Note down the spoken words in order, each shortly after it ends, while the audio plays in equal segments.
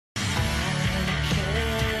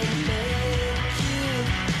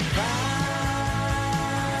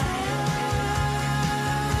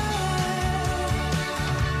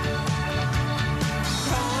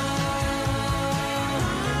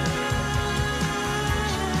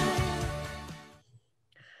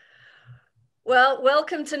Well,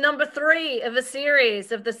 welcome to number 3 of a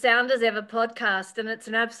series of the Sounders Ever podcast. And it's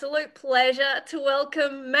an absolute pleasure to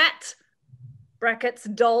welcome Matt, brackets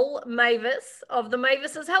doll Mavis of the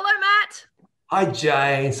Mavises. Hello, Matt. Hi,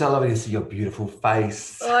 Jane. So lovely to see your beautiful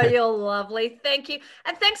face. Oh, you're lovely. Thank you.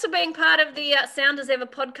 And thanks for being part of the Sounders Ever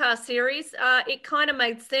podcast series. It kind of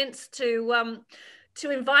made sense to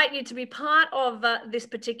invite you to be part of this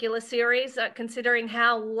particular series, considering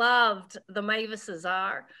how loved the Mavises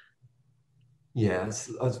are. Yeah, it's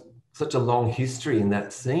such a long history in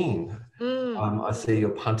that scene. I see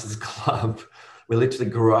your Punters Club. We literally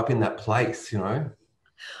grew up in that place, you know.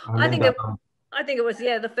 I think it was,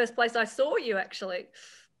 the first place I saw you, actually.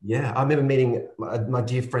 Yeah, I remember meeting my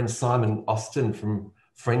dear friend Simon Austin from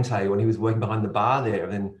Frente when he was working behind the bar there.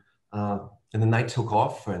 And then they took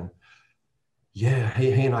off, and yeah, he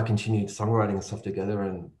and I continued songwriting and stuff together,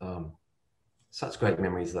 and such great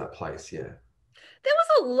memories of that place. Yeah. There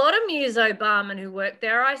was a lot of muso barmen who worked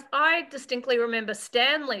there. I distinctly remember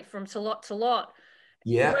Stanley from To Lot to Lot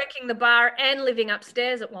working the bar and living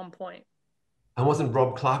upstairs at one point. And wasn't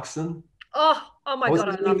Rob Clarkson? Oh my God,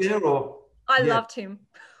 I loved him. I loved him.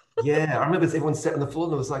 Yeah, I remember everyone sat on the floor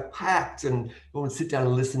and it was like packed, and everyone would sit down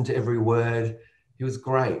and listen to every word. He was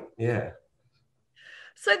great, yeah.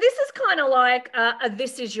 So this is kind of like a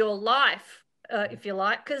This Is Your Life, if you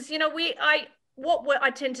like, because, you know, what I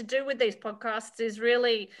tend to do with these podcasts is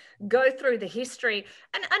really go through the history,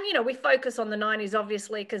 and you know, we focus on the 90s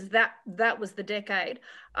obviously because that was the decade,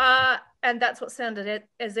 and that's what Sounded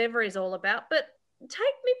As Ever is all about. But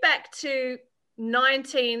take me back to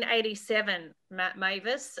 1987, Matt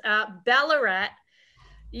Mavis, Ballarat.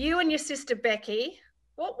 You and your sister Becky.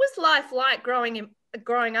 What was life like growing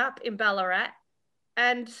up in Ballarat,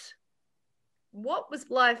 and what was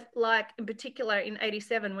life like in particular in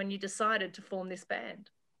 87 when you decided to form this band?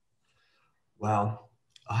 Well,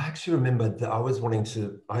 I actually remember that I was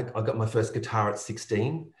I got my first guitar at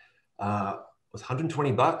 16. It was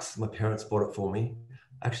 $120. My parents bought it for me.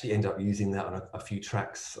 I actually ended up using that on a few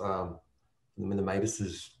tracks when the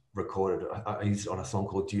Mavises recorded. I used it on a song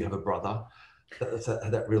called Do You Have a Brother?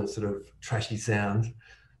 That real sort of trashy sound.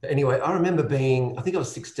 But anyway, I remember I think I was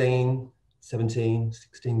 16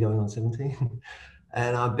 going on 17.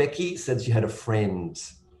 And Becky said she had a friend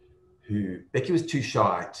Becky was too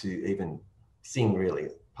shy to even sing really,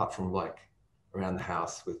 apart from like around the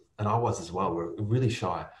house and I was as well. We were really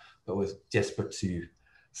shy, but was desperate to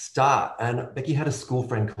start. And Becky had a school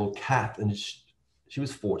friend called Kath, and she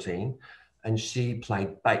was 14 and she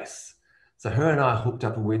played bass. So her and I hooked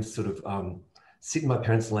up, and we'd sort of sit in my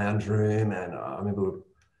parents' lounge room, and I remember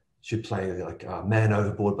she'd play like Man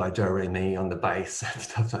Overboard by Do Re Mi on the bass and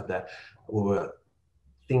stuff like that. We were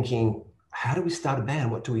thinking, how do we start a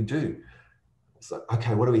band? What do we do? It's like,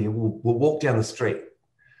 okay, what do we do? We'll walk down the street.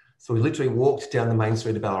 So we literally walked down the main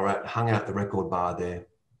street of Ballarat, hung out at the record bar there,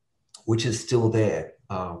 which is still there.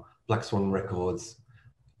 Black Swan Records,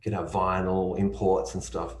 get our vinyl imports and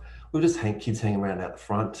stuff. We were just kids hanging around out the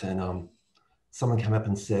front, and someone came up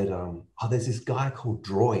and said, oh, there's this guy called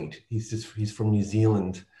Droid. He's from New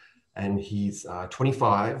Zealand, and he's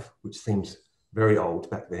 25, which seems very old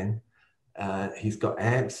back then. He's got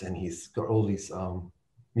amps and he's got all these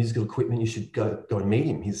musical equipment. You should go and meet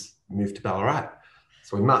him. He's moved to Ballarat.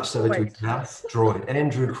 So we marched over to his house. Droid,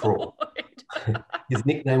 Andrew Crawl. His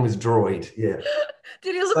nickname was Droid, yeah.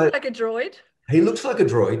 Did he look like a droid? He looks like a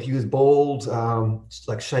droid. He was bald,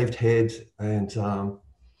 like shaved head, and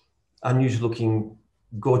unusual looking,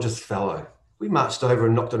 gorgeous fellow. We marched over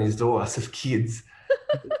and knocked on his door, us as kids.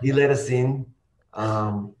 He let us in.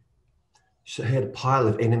 He had a pile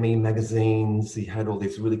of Enemy magazines. He had all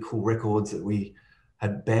these really cool records that we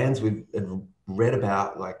had, bands we had read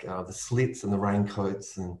about, like the Slits and the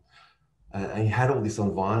Raincoats, and he had all this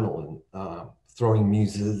on vinyl, and Throwing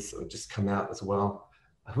Muses had just come out as well.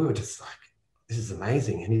 And we were just like, this is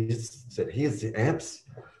amazing. And he just said, here's the amps,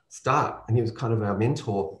 start. And he was kind of our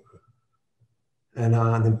mentor. And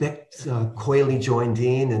then Beck coyly joined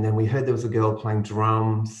in, and then we heard there was a girl playing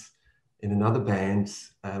drums in another band,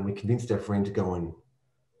 and we convinced our friend to go and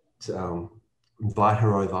invite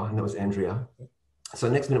her over, and that was Andrea. So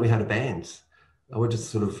next minute we had a band. We're just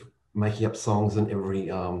sort of making up songs, and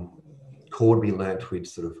every chord we learnt, we'd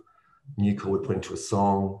sort of new chord put into a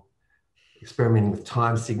song, experimenting with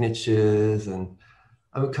time signatures, and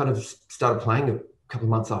we kind of started playing a couple of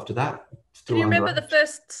months after that. Do you remember the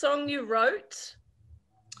first song you wrote?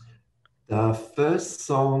 The first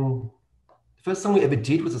song we ever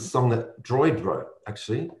did was a song that Droid wrote,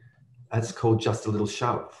 actually. It's called Just a Little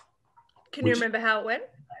Shove. Can you remember how it went?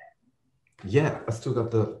 Yeah, I still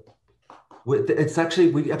got we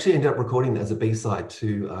actually ended up recording that as a B-side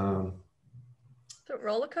to it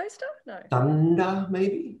Roller Coaster? No. Thunder,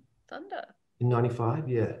 maybe Thunder. in '95.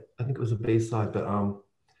 Yeah, I think it was a B-side, but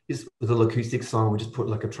this was a little acoustic song. We just put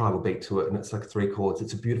like a tribal beat to it, and it's like 3 chords.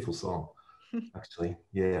 It's a beautiful song, actually.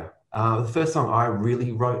 Yeah. The first song I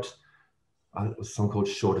really wrote was a song called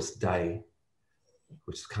 "Shortest Day,"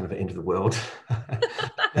 which is kind of an end of the world.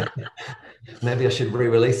 Maybe I should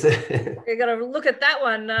re-release it. You got to look at that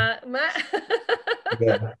one, Matt.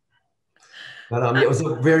 Yeah. But it was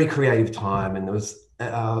a very creative time, and there was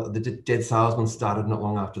the Dead Salesman started not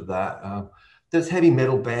long after that. There's heavy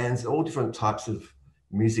metal bands, all different types of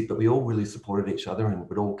music, but we all really supported each other, and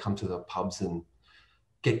would all come to the pubs and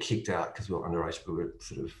get kicked out because we were underage. But we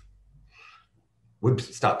would would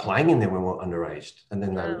start playing in there when we were underage, and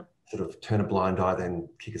then they would sort of turn a blind eye, then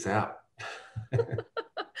kick us out.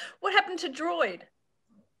 What happened to Droid?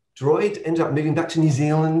 Droid ended up moving back to New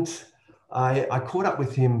Zealand. I caught up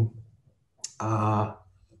with him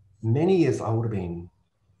many years. I would have been,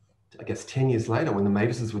 I guess, 10 years later when the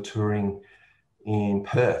Mavises were touring in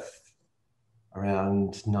Perth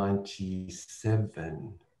around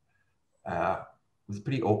 97. It was a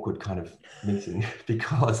pretty awkward kind of meeting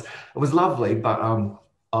because it was lovely, but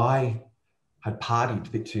I had partied a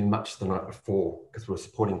bit too much the night before because we were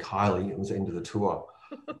supporting Kylie. It was the end of the tour.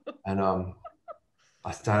 And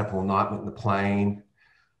I stayed up all night, went in the plane,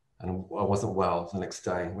 and I wasn't well the next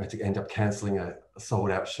day. We had to end up cancelling a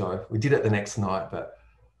sold-out show. We did it the next night, but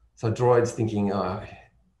so Droid's thinking,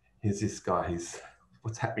 here's this guy,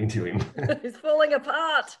 what's happening to him? He's falling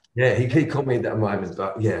apart. Yeah, he called me at that moment,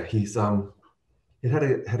 but yeah, he's he had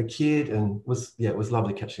a kid, and it was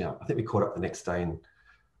lovely catching up. I think we caught up the next day in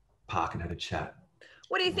park and had a chat.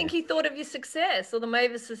 What do you think he thought of your success or the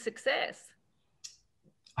Mavis' success?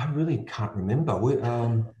 I really can't remember. We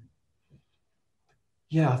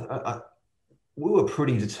were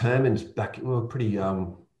pretty determined back. We were pretty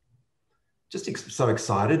so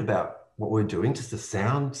excited about what we were doing, just the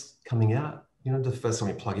sounds coming out. You know, the first time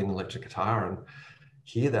we plug in an electric guitar and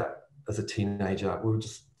hear that as a teenager, we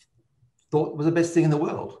just thought it was the best thing in the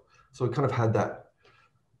world. So we kind of had that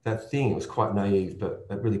thing. It was quite naive, but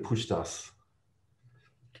it really pushed us.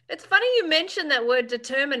 It's funny you mentioned that word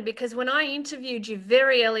determined, because when I interviewed you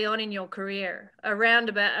very early on in your career, around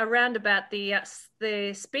about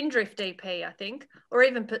the Spindrift EP, I think, or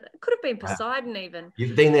even could have been Poseidon even.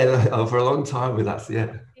 You've been there for a long time with us,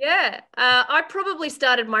 yeah. Yeah. I probably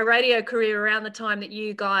started my radio career around the time that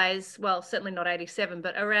you guys, well, certainly not 87,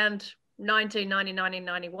 but around 1990,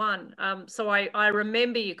 1991. So I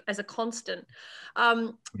remember you as a constant.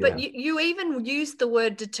 But you even used the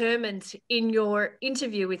word determined in your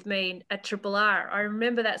interview with me at Triple R. I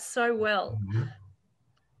remember that so well.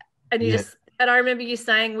 Mm-hmm. And I remember you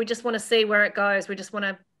saying, we just want to see where it goes. We just want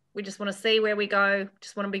to see where we go.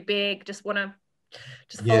 Just want to be big. Just want to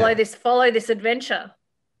follow this adventure.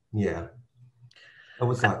 Yeah. It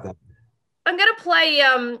was like that. I'm going to play,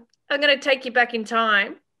 I'm going to take you back in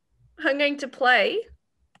time. I'm going to play,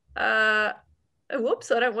 whoops,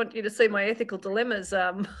 I don't want you to see my ethical dilemmas.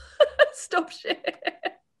 Stop share.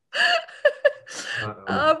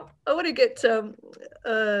 I want to get...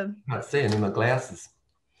 can't see it in my glasses.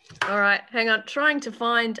 All right, hang on. Trying to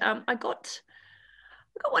find... I got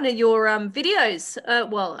one of your videos.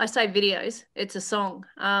 Well, I say videos. It's a song.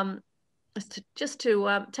 Just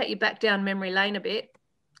to take you back down memory lane a bit.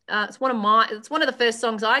 It's one of the first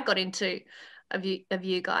songs I got into of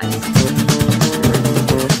you guys.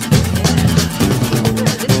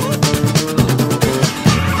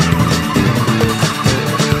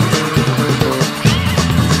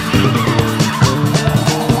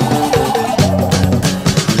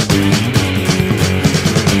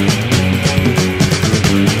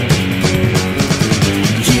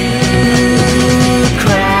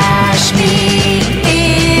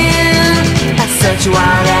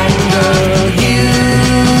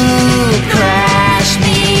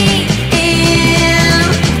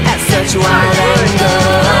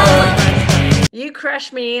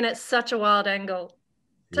 Crash me in at such a wild angle.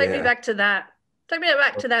 Take me back to that. Take me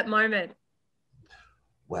back to that moment.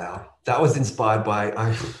 Wow, that was inspired by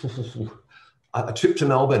a trip to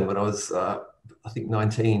Melbourne when I was, I think,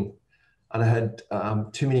 19, and I had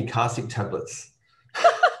too many castic tablets,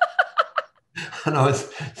 and I was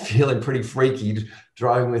feeling pretty freaky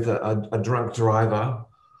driving with a drunk driver,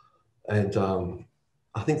 and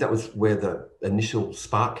I think that was where the initial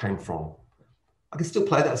spark came from. I can still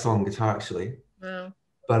play that song on guitar, actually. Wow.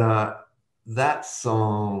 But that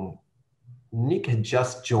song, Nick had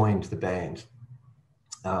just joined the band,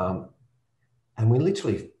 and we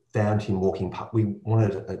literally found him walking past. We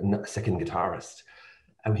wanted a second guitarist,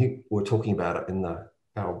 and we were talking about it in the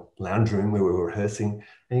our lounge room where we were rehearsing,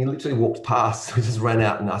 and he literally walked past. So we just ran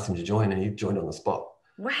out and asked him to join, and he joined on the spot.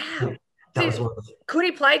 Wow. Yeah, that was one of the, Could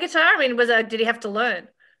he play guitar? I mean, did he have to learn?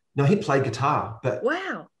 no, he played guitar, but it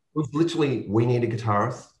Wow. was literally, we need a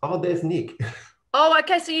guitarist. Oh, there's Nick. Oh,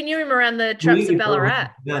 okay. So you knew him around the Knew traps of him from around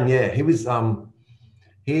Ballarat. town. Yeah, he was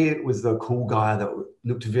the cool guy that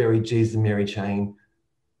looked very Jesus and Mary Chain,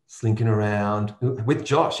 slinking around with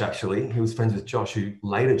Josh. Actually, he was friends with Josh, who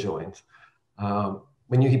later joined.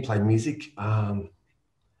 We knew he played music.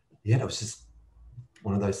 Yeah, it was just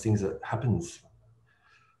one of those things that happens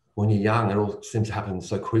when you're young. It all seems to happen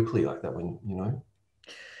so quickly like that when, you know.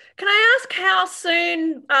 Can I ask how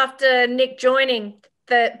soon after Nick joining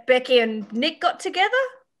that Becky and Nick got together?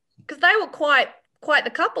 Because they were quite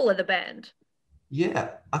the couple of the band. Yeah,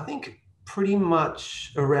 I think pretty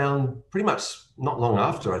much not long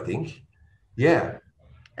after, I think. Yeah.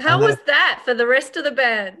 How And was then, that for the rest of the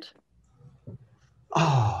band?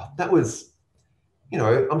 that was, you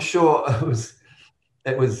know, I'm sure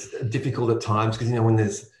it was difficult at times because, you know,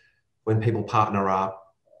 when people partner up,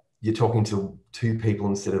 you're talking to two people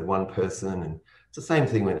instead of one person. And it's the same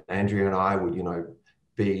thing when Andrea and I would, you know,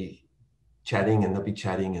 be chatting, and they'll be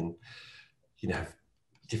chatting and, you know, have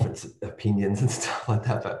different opinions and stuff like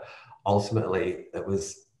that. But ultimately it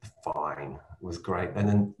was fine. It was great. And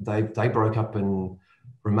then they broke up and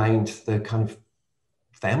remained the kind of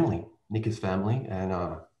family, Nick is family.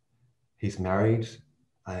 And he's married,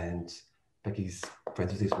 and Becky's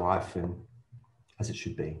friends with his wife, and as it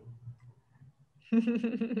should be.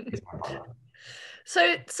 He's my brother.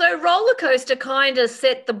 So roller coaster kind of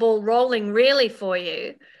set the ball rolling really for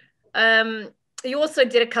you. You also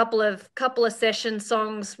did a couple of session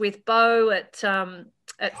songs with Bo at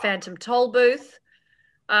Phantom Toll Booth.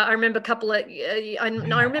 I remember a couple of. I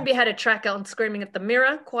remember you had a track on "Screaming at the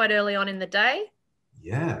Mirror" quite early on in the day.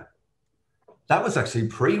 Yeah, that was actually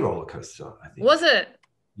pre-roller coaster, I think. Was it?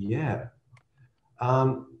 Yeah,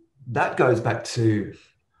 that goes back to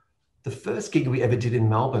the first gig we ever did in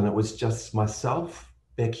Melbourne. It was just myself,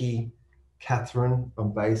 Becky, Catherine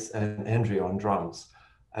on bass, and Andrea on drums.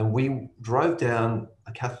 And we drove down.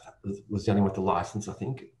 Kath was the only one with the license, I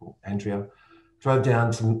think. Andrea drove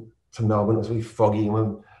down to Melbourne. It was really foggy.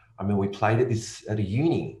 And we played at a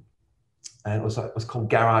uni, and it was called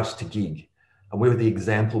Garage to Gig, and we were the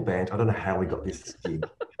example band. I don't know how we got this gig,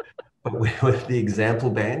 but we were the example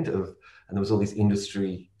band and there was all these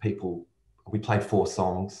industry people. We played 4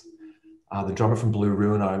 songs. The drummer from Blue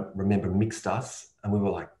Ruin, I remember, mixed us, and we were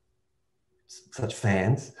like such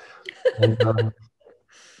fans. And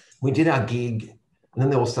we did our gig, and then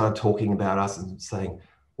they all started talking about us and saying,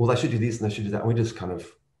 well, they should do this and they should do that. And we just kind of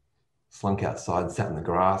slunk outside and sat in the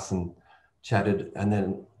grass and chatted. And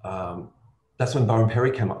then that's when Bowen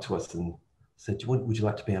Perry came up to us and said, would you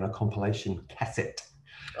like to be on a compilation cassette?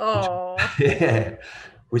 Oh. Yeah,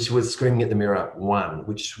 which was Screaming at the Mirror 1,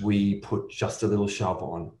 which we put Just a Little Shove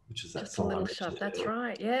on, which is that Just a song little shove. That's earlier.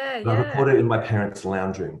 right. Yeah, And I recorded it in my parents'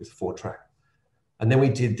 lounge room. It was 4-track. And then we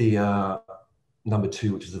did the number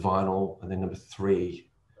 2, which is the vinyl, and then number 3,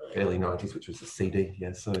 early 90s, which was the CD.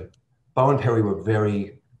 Yeah, so Bowen Perry were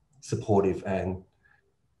very supportive and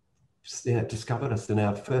discovered us in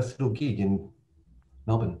our first little gig in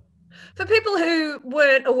Melbourne. For people who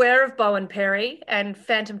weren't aware of Bowen Perry and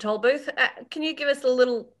Phantom Tollbooth, can you give us a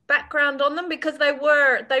little background on them? Because they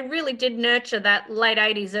really did nurture that late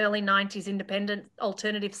 80s, early 90s independent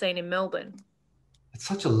alternative scene in Melbourne. It's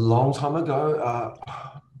such a long time ago.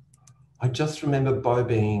 I just remember Bo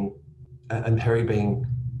and Perry being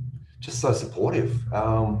just so supportive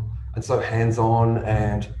and so hands-on.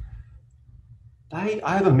 And I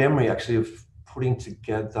have a memory actually of putting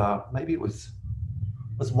together, maybe it was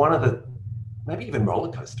one of the, maybe even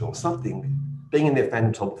Roller Coaster or something, being in their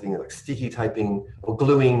Phantom Top thing, like sticky taping or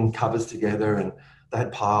gluing covers together. And they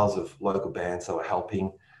had piles of local bands that were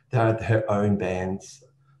helping. They had their own bands,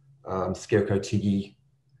 Scarecrow Tiggy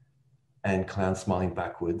and Clown Smiling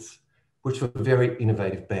Backwards, which were very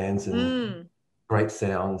innovative bands and great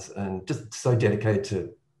sounds and just so dedicated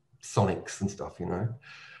to sonics and stuff, you know?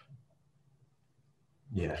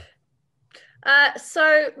 Yeah.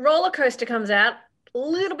 So Roller Coaster comes out, a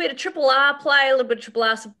little bit of Triple R play, a little bit of Triple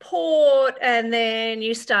R support, and then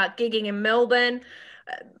you start gigging in Melbourne.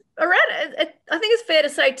 I think it's fair to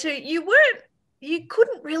say too, you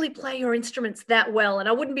couldn't really play your instruments that well, and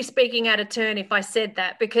I wouldn't be speaking out of turn if I said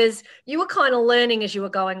that, because you were kind of learning as you were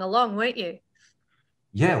going along, weren't you?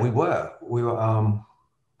 Yeah, we were.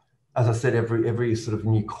 As I said, every sort of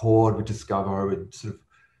new chord we discover, we'd sort of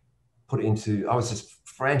put it into. I was just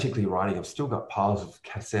frantically writing. I've still got piles of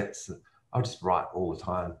cassettes. I would just write all the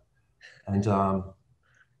time, and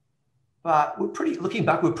but looking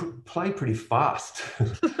back, played pretty fast.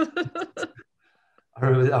 I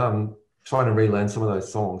remember trying to relearn some of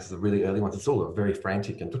those songs, the really early ones. It's all very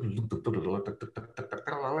frantic and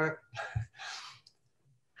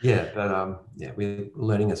yeah, but yeah, we're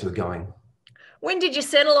learning as we're going. When did you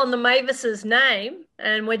settle on the Mavis's name,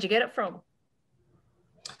 and where'd you get it from?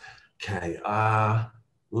 Okay,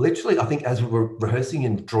 literally, I think as we were rehearsing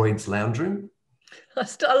in Droid's lounge room.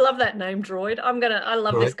 I love that name, Droid. I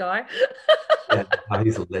love this guy. Yeah,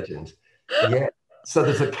 he's a legend. Yeah. So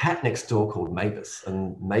there's a cat next door called Mavis,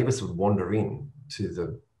 and Mavis would wander in to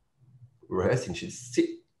the rehearsing. She'd sit.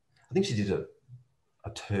 I think she did a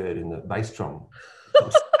turd in the bass drum,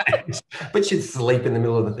 but she'd sleep in the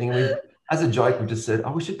middle of the thing. And we, as a joke, we just said,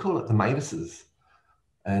 "Oh, we should call it the Mavises,"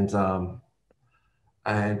 and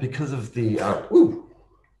because of the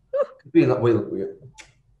we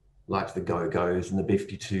liked the Go-Go's and the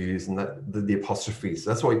B-52s and the apostrophes.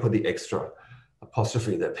 That's why we put the extra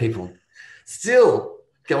apostrophe that people still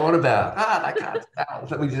go on about. That can't spell.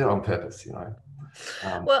 But we did it on purpose, you know.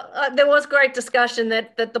 Well, there was great discussion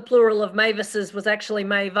that the plural of Mavises was actually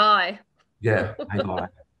Mavi. Yeah, Mavi.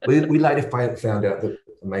 We later found out that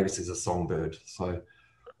Mavis is a songbird. So,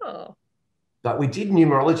 but we did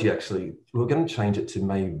numerology actually. We were going to change it to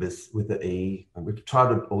Mavis with the E, and we've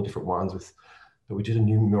tried all different ones with. But we did a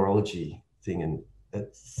numerology thing, and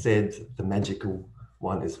it said the magical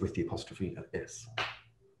one is with the apostrophe S.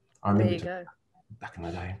 I remember there you go. Back in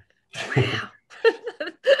the day. Wow.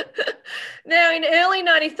 Now, in early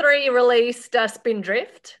 '93, you released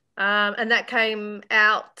Spindrift, and that came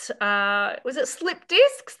out, was it slip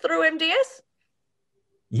discs through MDS?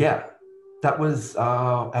 Yeah, that was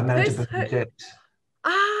our manager, Bernadette.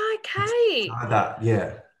 Okay. That,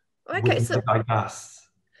 yeah. Okay, so by Gus.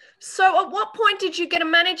 So at what point did you get a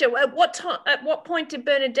manager? At what time? At what point did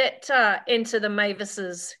Bernadette enter the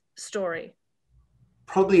Mavis's story?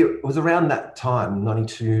 Probably it was around that time,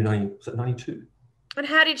 92, was it 92? And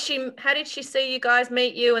how did she see you guys,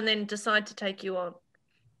 meet you, and then decide to take you on?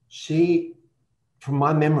 She, from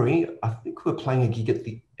my memory, I think we were playing a gig at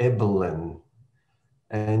the Evelyn,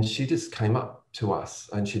 and she just came up to us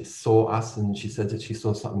and she saw us and she said that she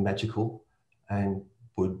saw something magical and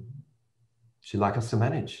would she like us to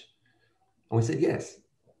manage? And we said yes.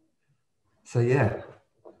 So yeah.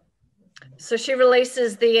 So she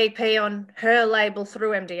releases the EP on her label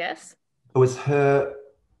through MDS. It was her.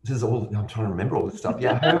 This is all. I'm trying to remember all this stuff.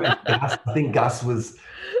 Yeah, her and Gus. I think Gus was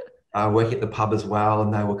working at the pub as well,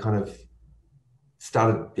 and they were kind of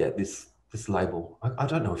started. Yeah, this label. I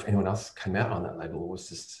don't know if anyone else came out on that label. It was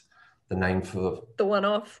just the name for the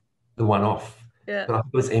one-off. The one-off. Yeah. But I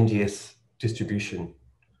think it was MDS distribution.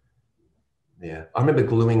 Yeah, I remember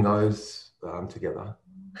gluing those together.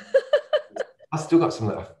 I still got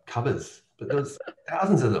some covers, but there was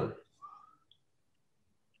thousands of them.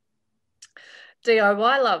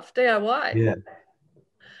 DIY love, DIY.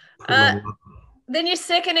 Yeah. Then your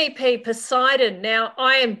second EP, Poseidon. Now,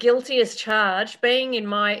 I am guilty as charged. Being in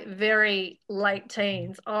my very late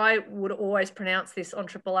teens, I would always pronounce this on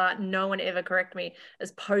Triple R. No one ever correct me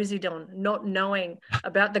as Poseidon, not knowing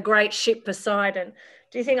about the great ship Poseidon.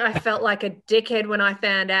 Do you think I felt like a dickhead when I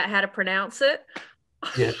found out how to pronounce it?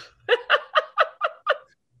 Yeah.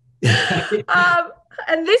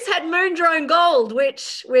 And this had Moondrone Gold,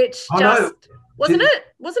 which just... Wasn't it?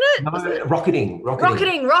 No,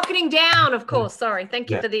 Rocketing Down, of course. Sorry. Thank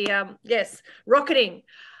you for the, yes, Rocketing,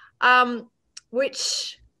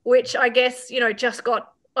 which I guess, you know,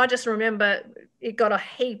 I just remember it got a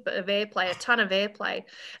heap of airplay, a ton of airplay.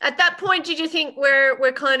 At that point, did you think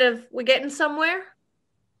we're getting somewhere?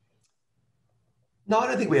 No, I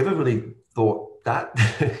don't think we ever really thought that.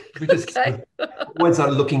 We just always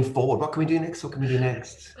started looking forward. What can we do next? What can we do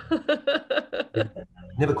next?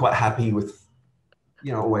 Never quite happy with,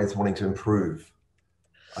 you know, always wanting to improve.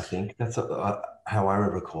 I think that's how I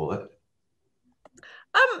recall it.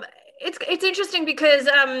 It's interesting because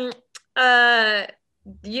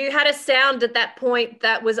you had a sound at that point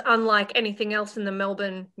that was unlike anything else in the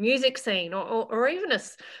Melbourne music scene or even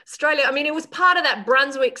Australia. I mean, it was part of that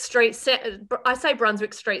Brunswick Street. I say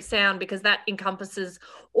Brunswick Street sound because that encompasses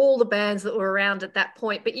all the bands that were around at that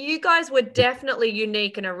point. But you guys were definitely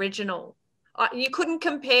unique and original. You couldn't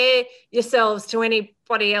compare yourselves to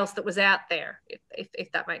anybody else that was out there,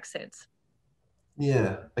 if that makes sense.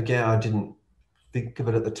 Yeah. Again, I didn't think of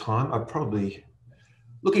it at the time. I probably,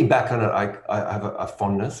 looking back on it, I have a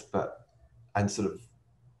fondness, and sort of,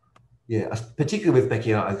 yeah, particularly with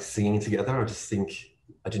Becky and I singing together, I just think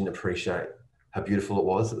I didn't appreciate how beautiful it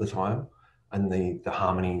was at the time. And the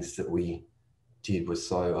harmonies that we did were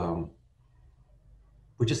so,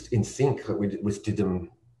 we're just in sync. We just did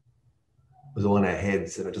them was all in our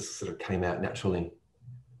heads, and it just sort of came out naturally.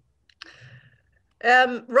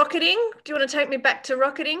 Rocketing. Do you want to take me back to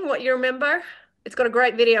Rocketing? What you remember? It's got a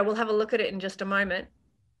great video. We'll have a look at it in just a moment.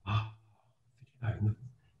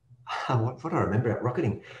 What do I remember about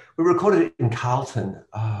Rocketing? We recorded it in Carlton.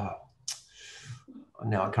 Now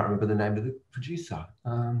I can't remember the name of the producer.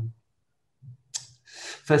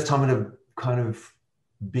 First time in a kind of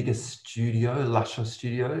bigger studio, lusher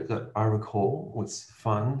studio that I recall. Was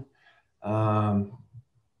fun.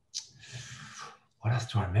 What else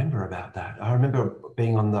do I remember about that? I remember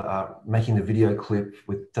being on the making the video clip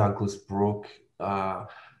with Douglas Brook on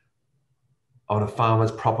a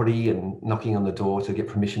farmer's property and knocking on the door to get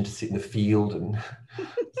permission to sit in the field and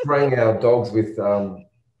spraying our dogs with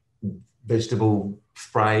vegetable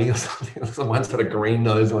spray or something. Someone's got a green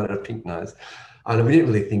nose, one had a pink nose. And we didn't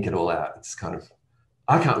really think it all out. It's kind of,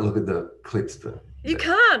 I can't look at the clips, but you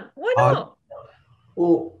can't. Why not?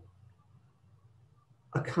 Well,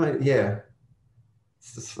 I kind of, yeah.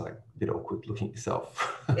 It's just like a bit awkward looking at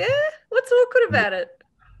yourself. Yeah? What's awkward about it?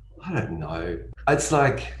 I don't know. It's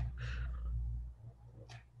like,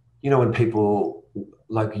 you know, when people,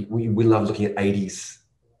 like, we love looking at 80s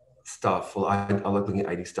stuff. Well, I like looking at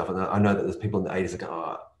 80s stuff. And I know that there's people in the 80s that go,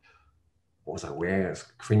 oh, what was I wearing? It's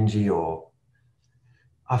cringy. Or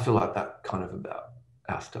I feel like that kind of about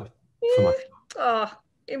our stuff. Yeah. Oh,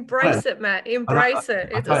 embrace it, Matt. Embrace it.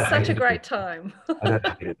 It's such a great time. I don't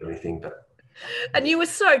hate it or anything, but. And you were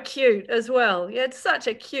so cute as well. You had such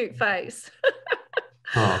a cute face.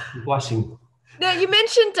 Oh, blushing. Now, you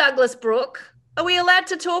mentioned Douglas Brook. Are we allowed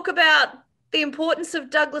to talk about the importance of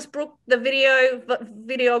Douglas Brook, the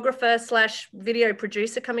videographer / video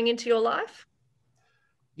producer coming into your life?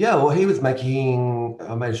 Yeah, well, he was I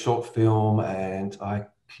made a short film and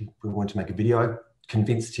we wanted to make a video. I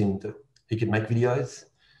convinced him that he could make videos.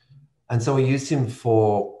 And so we used him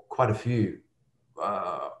for quite a few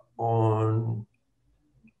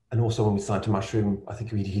and also when we signed to Mushroom, I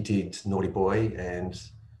think he did Naughty Boy and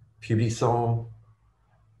Puberty Song.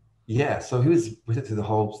 Yeah, so we did through the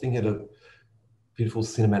whole thing. He had a beautiful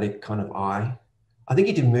cinematic kind of eye. I think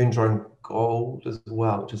he did Moondrone Gold as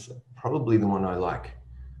well, which is probably the one I like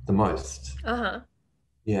the most.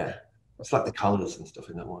 Yeah, it's like the colors and stuff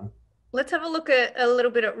in that one. Let's have a look at a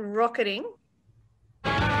little bit at Rocketing.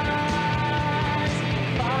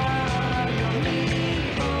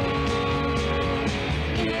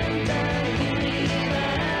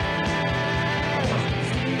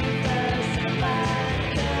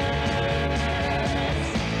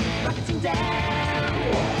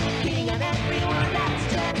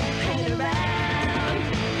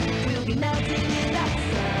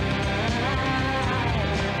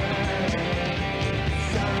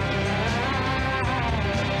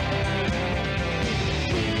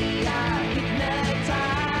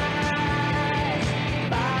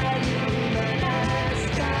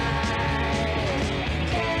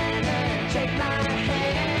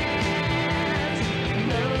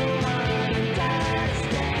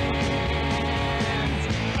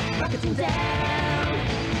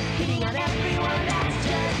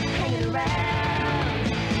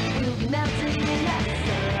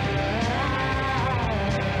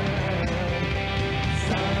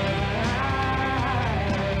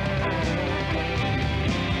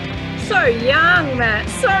 So young, Matt,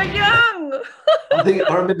 so young.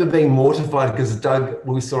 I remember being mortified because Doug,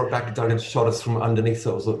 when we saw it back, Doug had shot us from underneath,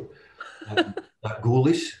 so it was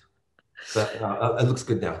ghoulish. But it looks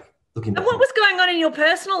good now. Looking back. And what was going on in your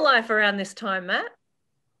personal life around this time, Matt?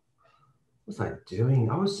 What was I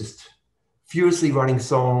doing? I was just furiously writing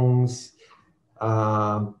songs,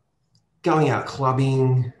 going out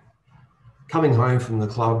clubbing, coming home from the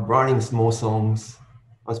club, writing some more songs.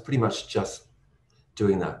 I was pretty much just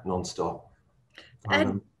doing that nonstop.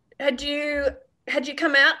 And had you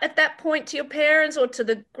come out at that point to your parents or to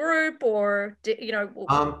the group, or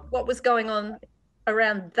what was going on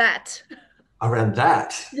around that? Around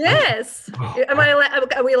that? Yes.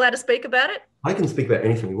 Are we allowed to speak about it? I can speak about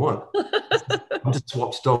anything you want. I'm just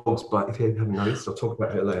swapped dogs, but if you haven't noticed, I'll talk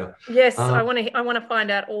about her later. Yes, I want to find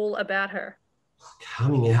out all about her.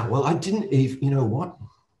 Coming out. Well, I didn't even, you know what?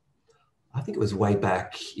 I think it was way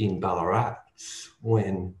back in Ballarat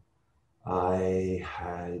when I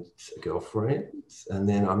had a girlfriend, and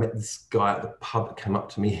then I met this guy at the pub that came up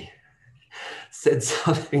to me, said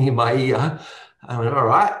something in my ear. I went, all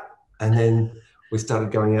right. And then we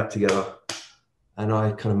started going out together, and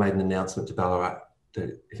I kind of made an announcement to Ballarat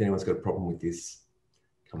that if anyone's got a problem with this,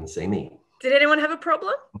 come and see me. Did anyone have a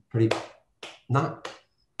problem? No.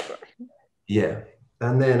 Yeah.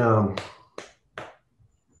 And then,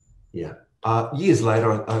 years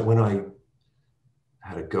later, when I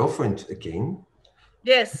had a girlfriend again.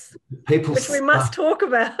 Yes, People, which we must talk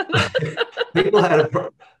about. people had a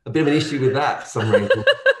bit of an issue with that for some reason.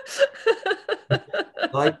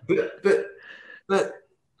 Like, but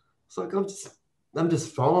it's like I'm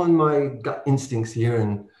just following my gut instincts here,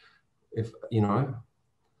 and if young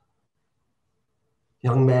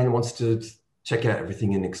man wants to check out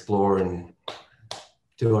everything and explore and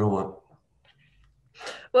do what I want.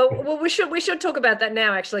 Well, we should talk about that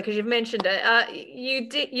now, actually, because you've mentioned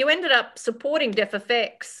it. You ended up supporting Deaf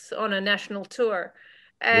FX on a national tour,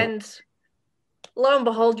 and lo and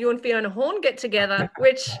behold, you and Fiona Horn get together,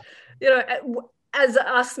 which, as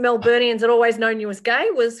us Melburnians had always known you as gay,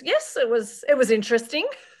 it was interesting.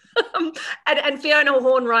 And Fiona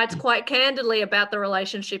Horn writes quite candidly about the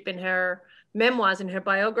relationship in her memoirs, in her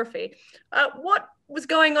biography. What was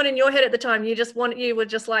going on in your head at the time? You were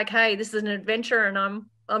just like, hey, this is an adventure, and I'm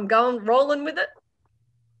going rolling with it.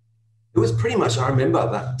 It was pretty much, I remember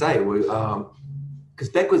that day, because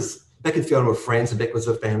Beck and Fiona were friends, and Beck was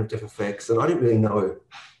a fan of Deaf FX, and I didn't really know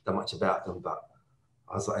that much about them, but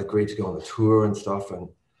I agreed to go on the tour and stuff. And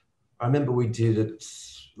I remember we did it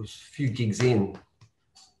was a few gigs in,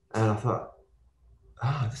 and I thought,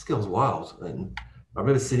 this girl's wild. And I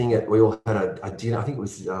remember we all had a dinner. I think it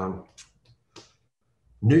was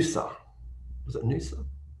Noosa. Was it Noosa?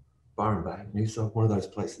 Byron Bay, Noosa, one of those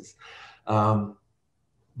places.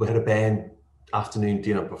 We had a band afternoon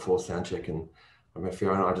dinner before soundcheck, and I remember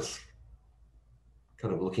Fiona and I just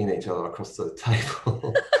kind of looking at each other across the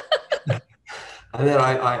table. And then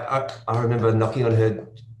I remember knocking on her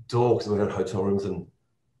door, because we had hotel rooms, and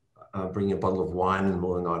bringing a bottle of wine in the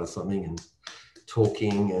middle of the night or something, and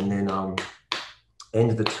talking. And then end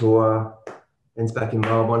of the tour, ends back in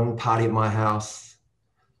Melbourne, party at my house.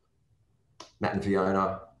 Matt and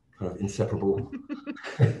Fiona, kind of inseparable.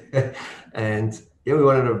 And yeah, we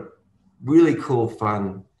wanted a really cool,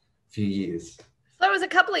 fun few years. So it was a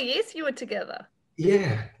couple of years you were together.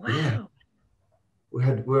 Yeah. Wow. Yeah. We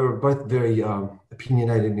were both very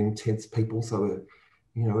opinionated and intense people. So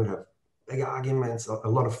we'd have big arguments, a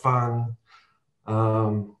lot of fun, a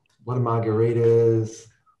lot of margaritas,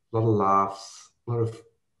 a lot of laughs, a lot of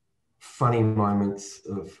funny moments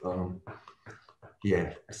of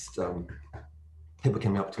people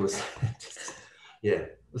coming up to us.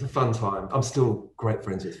 It was a fun time. I'm still great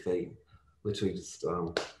friends with Fee. Literally just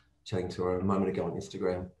chatting to her a moment ago on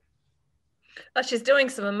Instagram. Oh, she's doing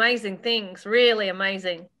some amazing things, really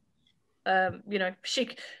amazing.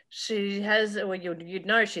 She has, well, you'd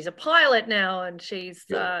know she's a pilot now, and she's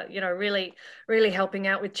really, really helping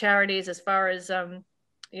out with charities as far as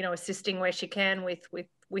assisting where she can with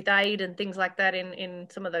aid and things like that in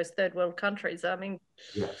some of those third world countries. I mean,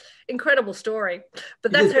 incredible story,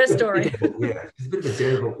 but that's her story. Yeah, she's a bit of a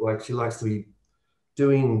daredevil. Like, she likes to be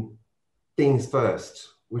doing things first,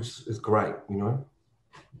 which is great,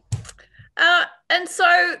 And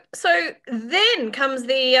so then comes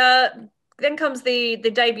the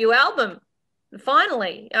debut album.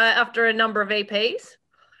 Finally, after a number of EPs,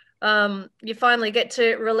 you finally get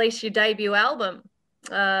to release your debut album,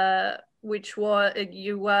 which was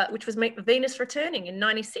Venus Returning in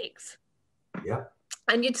 '96. Yeah.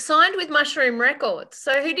 And you'd signed with Mushroom Records.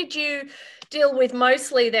 So who did you deal with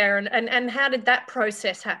mostly there, and how did that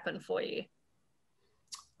process happen for you?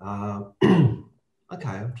 Okay,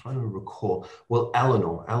 I'm trying to recall. Well,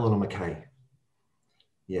 Eleanor McKay.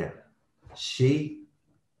 Yeah. She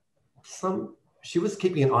was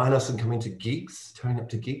keeping an eye on us and coming to gigs, turning up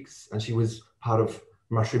to gigs, and she was part of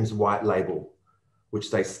Mushroom's white label,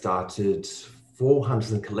 which they started for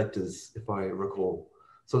Hunters and Collectors, if I recall.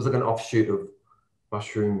 So it was like an offshoot of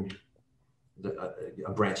Mushroom,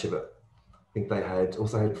 a branch of it. I think they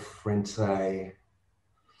also had Frente.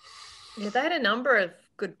 Yeah, they had a number of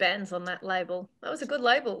good bands on that label. That was a good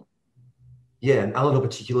label. Yeah, and Eleanor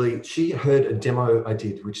particularly, she heard a demo I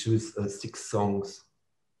did, which was 6 songs,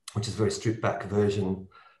 which is a very stripped back version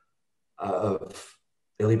of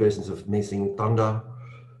early versions of Me Singing Thunder,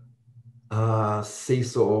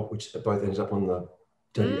 Seesaw, which both ended up on the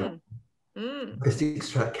album. A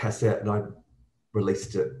 6-track cassette, and I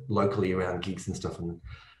released it locally around gigs and stuff. And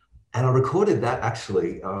I recorded that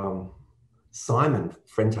actually. Simon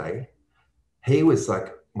Frente, he was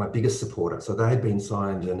like my biggest supporter. So they had been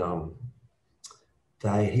signed, and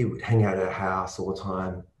he would hang out at our house all the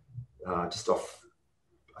time, just off,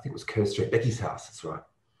 I think it was Kerr Street, Becky's house, that's right.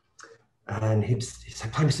 And he'd say,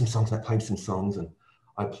 play me some songs, and I'd play him some songs, and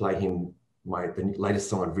I'd play him the latest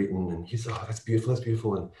song I'd written, and he'd say, oh, that's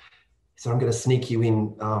beautiful. And he said, I'm going to sneak you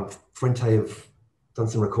in. Frente have done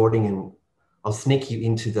some recording, and I'll sneak you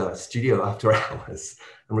into the studio after hours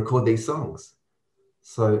and record these songs.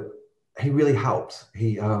 So he really helped.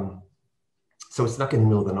 So we snuck in the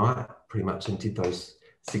middle of the night pretty much and did those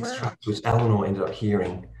 6 tracks, which Eleanor ended up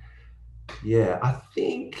hearing. Yeah, I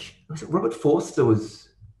think Robert Forster was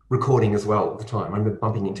recording as well at the time. I remember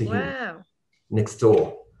bumping into him next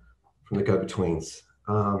door from the Go-Betweens.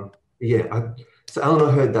 So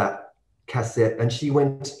Eleanor heard that cassette and she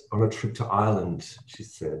went on a trip to Ireland, she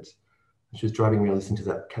said. She was driving me listening to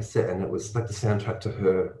that cassette and it was like the soundtrack to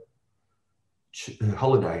her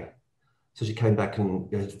holiday. So she came back and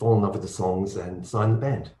fell in love with the songs and signed the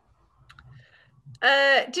band.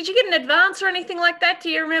 Did you get an advance or anything like that? Do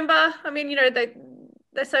you remember? I mean,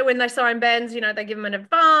 they say when they sign bands, they give them an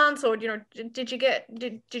advance, or did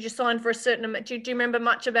you sign for a certain amount? Do you remember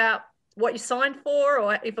much about what you signed for,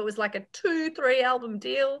 or if it was like a 2-3 album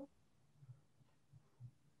deal?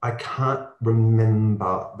 I can't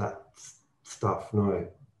remember that stuff, no.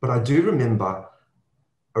 But I do remember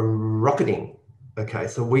a rocketing. Okay,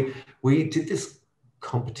 so we did this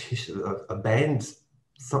competition, a band,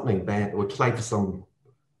 we played for some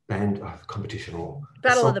band competition or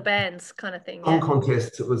Battle of the Bands kind of thing. Song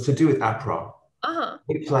contest. It was to do with APRA. Uh-huh.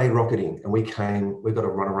 We played rocketing and we got a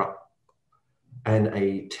runner-up and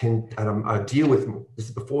a deal with, this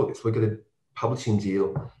is before this, we got a publishing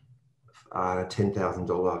deal,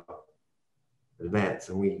 $10,000 advance,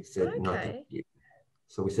 and we said no.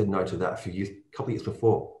 So we said no to that a couple of years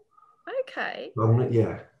before. Okay.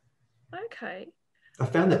 Yeah. Okay. I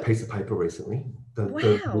found that piece of paper recently. The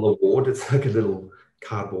little award. It's like a little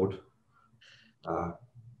cardboard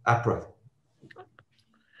APRA.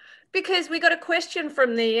 Because we got a question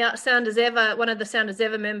from the Sounders Ever, one of the Sounders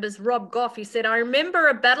Ever members, Rob Goff. He said, I remember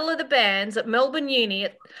a Battle of the Bands at Melbourne Uni.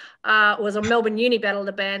 It was a Melbourne Uni Battle of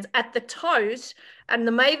the Bands at the Tote, and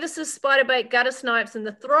the Mavises, Spiderbait, Gutter Snipes, and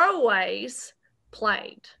the Throwaways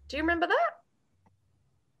played. Do you remember that?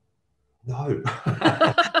 No.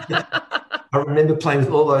 I remember playing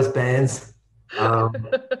with all those bands. I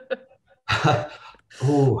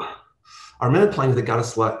remember playing with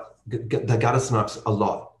the Gutter Snipes a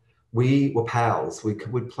lot. We were pals. We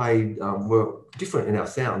played, we're different in our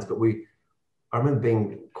sounds, but I remember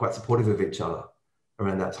being quite supportive of each other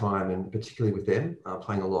around that time, and particularly with them,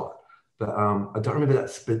 playing a lot. But I don't remember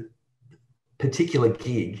that particular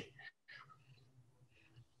gig.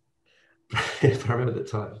 If I remember the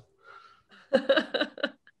time.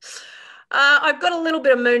 I've got a little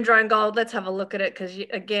bit of Moondrone Gold. Let's have a look at it, because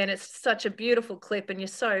again, it's such a beautiful clip and you're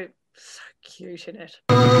so cute in it.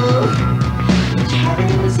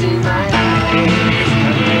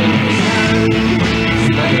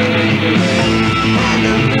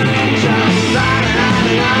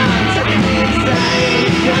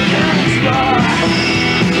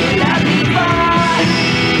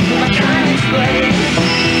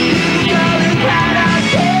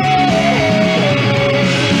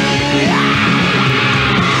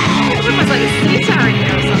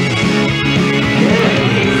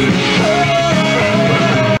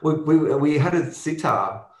 We had a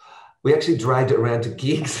sitar. We actually dragged it around to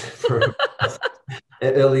gigs for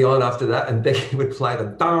early on after that, and Becky would play the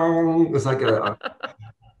dong. It was like a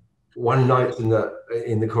one note in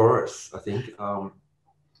the chorus, I think. And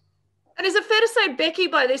is it fair to say Becky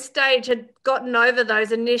by this stage had gotten over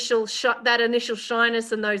those initial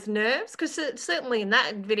shyness and those nerves? Because certainly in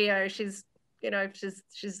that video, she's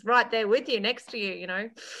right there with you, next to you.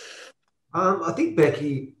 I think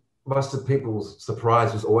Becky, most of people's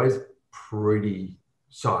surprise, was always pretty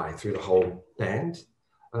shy through the whole band.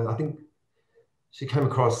 I think she came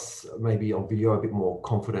across maybe on video a bit more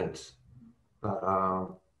confident, but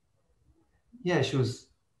she was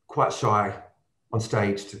quite shy on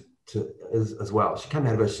stage as well. She came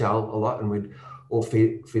out of her shell a lot, and we'd all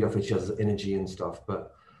feed off each other's energy and stuff.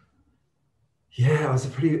 But yeah, it was a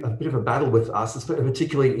bit of a battle with us,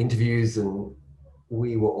 particularly interviews, and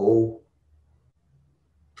we were all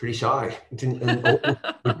pretty shy. We didn't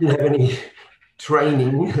have any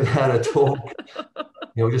training how to talk.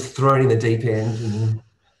 Just thrown in the deep end. And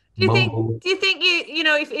do you think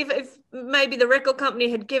if maybe the record company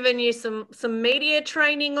had given you some media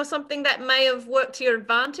training or something, that may have worked to your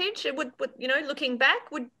advantage? It would looking back,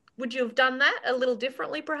 would you have done that a little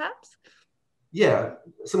differently, perhaps? Yeah,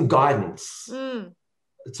 some guidance to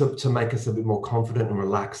make us a bit more confident and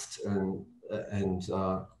relaxed and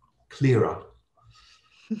clearer.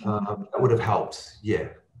 That would have helped. Yeah,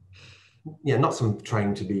 not some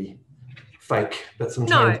training to be fake, but some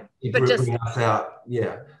training to bring us out.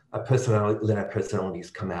 Yeah, let our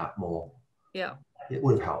personalities come out more. Yeah, it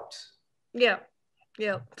would have helped. Yeah.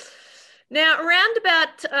 Now, around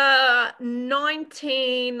about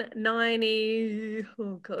 1990,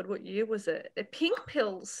 oh God, what year was it? Pink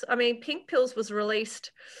Pills. I mean, Pink Pills was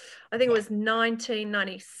released I think it was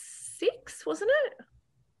 1996, wasn't it?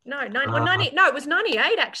 No, Uh, it was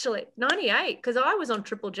 98 actually. 98, because I was on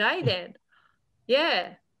Triple J then.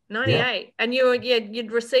 Yeah, yeah, 98. And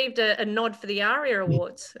you'd received a nod for the ARIA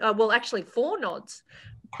Awards. Well, actually 4 nods.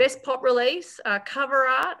 Best Pop Release, Cover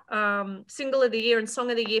Art, Single of the Year and Song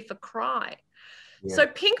of the Year for Cry. yeah, So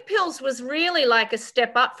Pink Pills was really like a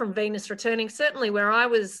step up from Venus Returning, certainly where I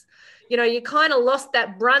was, you kind of lost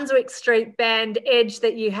that Brunswick Street band edge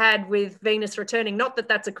that you had with Venus Returning. Not that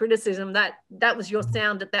that's a criticism, that was your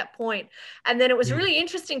sound at that point. And then it was yeah. really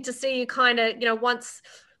interesting to see you kind of, once,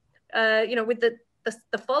 with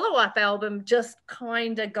the follow-up album, just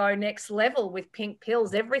kind of go next level with Pink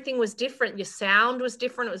Pills. Everything was different. Your sound was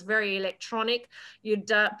different. It was very electronic.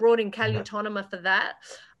 You'd brought in Calutonema for that.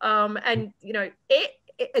 And,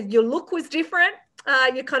 your look was different.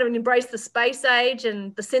 You kind of embraced the space age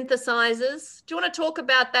and the synthesizers. Do you want to talk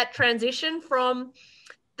about that transition from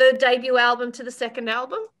the debut album to the second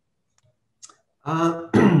album? I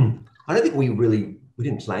don't think we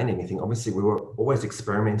didn't plan anything. Obviously, we were always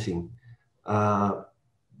experimenting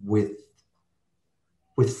with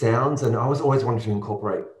sounds, and I was always wanting to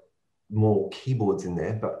incorporate more keyboards in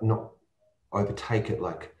there, but not overtake it.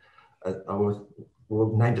 Like we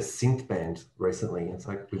were named a synth band recently. It's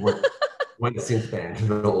like we weren't a synth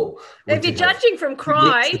band at all. If you're judging from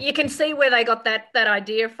Cry, you can see where they got that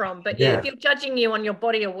idea from. But yeah, if you're judging you on your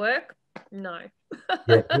body of work, no.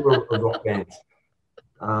 Yeah, we were a rock band.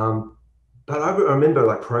 But I remember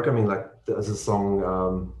like programming, like there was a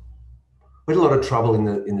song. We had a lot of trouble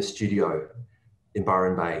in the studio in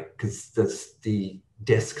Byron Bay because the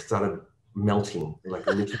desk started melting, like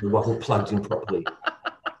it literally wasn't plugged in properly.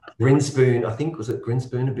 Grinspoon, I think, was it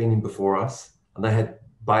Grinspoon had been in before us, and they had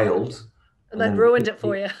bailed. And they'd ruined it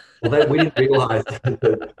for you. Well, we didn't realise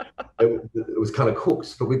that it was kind of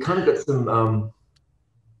cooked, but we kind of got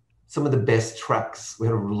some of the best tracks. We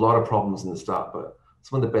had a lot of problems in the start, but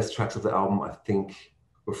some of the best tracks of the album, I think,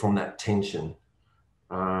 were from that tension.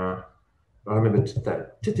 I remember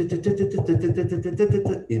that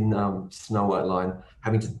in Snow White Line,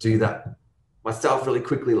 having to do that myself really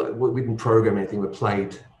quickly. Like we didn't program anything, we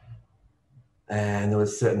played. And there were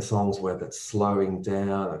certain songs where that's slowing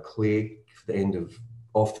down, a click, the end of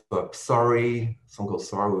Off the Sorry, a song called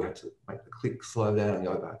Sorry, we had to make the click slow down and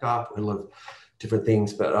go back up, a lot of different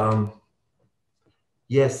things. But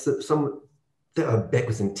yes, Beck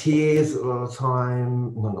was in tears a lot of the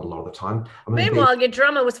time. Not a lot of the time. Meanwhile, your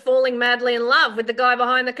drummer was falling madly in love with the guy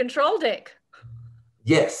behind the control deck.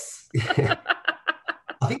 Yes. I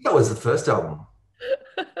think that was the first album.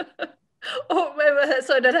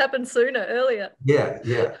 So that happened earlier. Yeah.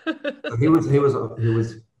 So he was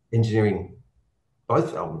engineering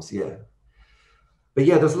both albums, yeah. But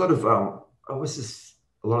yeah, there's a lot of a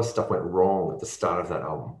lot of stuff went wrong at the start of that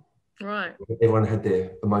album. Right. Everyone had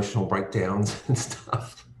their emotional breakdowns and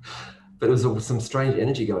stuff. But there was some strange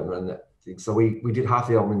energy going on in that thing. So we did half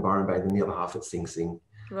the album in Byron Bay and then the other half at Sing Sing.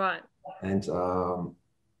 Right. And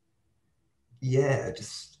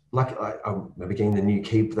just like I remember getting the new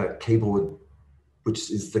keyboard,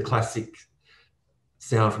 which is the classic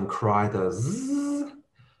sound from Cry, the zzz,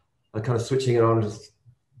 like kind of switching it on and just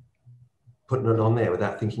putting it on there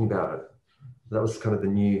without thinking about it. That was kind of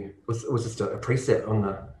it was just a preset on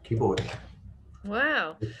the keyboard.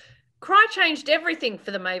 Wow. Cry changed everything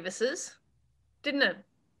for the Mavises, didn't it?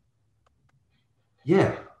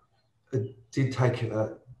 Yeah, it did take,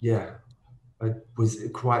 it was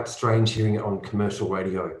quite strange hearing it on commercial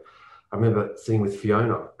radio. I remember sitting with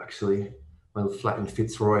Fiona, actually, my flat in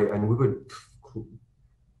Fitzroy, and we would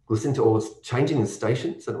listen to all this, changing the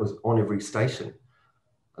stations, and it was on every station.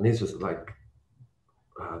 And these was like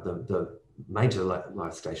the major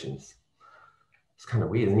live stations. It's kind of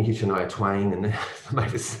weird. And you hear Shania Twain and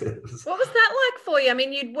Mavis. What was that like for you? I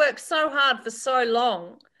mean, you'd worked so hard for so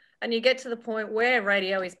long, and you get to the point where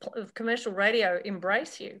commercial radio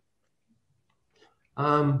embrace you.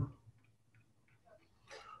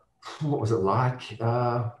 What was it like?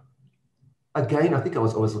 Again, I think I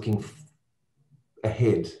was always looking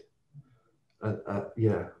ahead.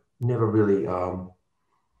 Never really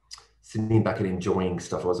sitting back and enjoying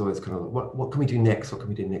stuff. I was always kind of like, what can we do next? What can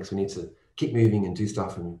we do next? We need to keep moving and do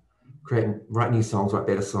stuff and write new songs, write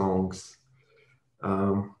better songs.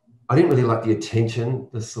 I didn't really like the attention.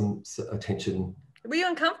 There's some attention. Were you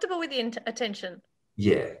uncomfortable with the attention?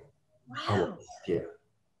 Yeah. Wow. Yeah.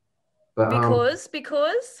 But,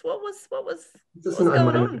 because what was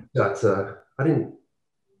going on? That I didn't.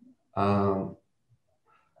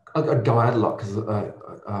 I'd go out a lot because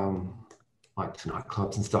like to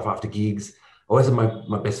nightclubs and stuff after gigs. I always had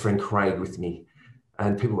my best friend Craig with me,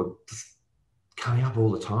 and people would just coming up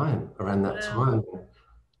all the time around that Wow. time,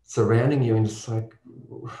 surrounding you, and just like,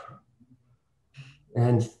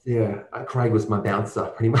 and yeah, Craig was my bouncer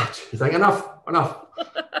pretty much. He's like, enough, enough,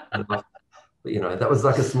 enough. But, that was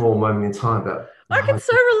like a small moment in time. But I can no,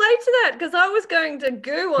 so relate to that because I was going to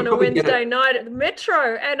Goo on you a probably get Wednesday it. night at the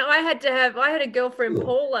Metro, and I had a girlfriend, Yeah,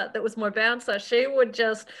 Paula, that was my bouncer. She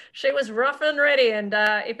was rough and ready, and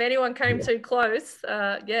if anyone came yeah, too close,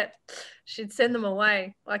 yeah, she'd send them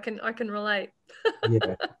away. I can relate.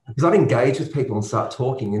 yeah. Because I'd engage with people and start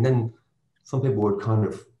talking, and then some people would kind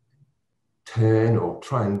of turn or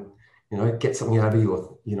try and get something out of you,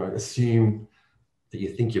 or assume that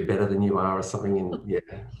you think you're better than you are or something. And yeah,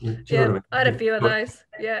 do you know Yeah, what I had I a mean? few of those.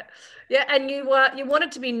 Yeah, yeah, and you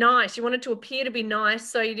wanted to be nice. You wanted to appear to be nice,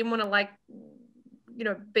 so you didn't want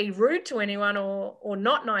to be rude to anyone or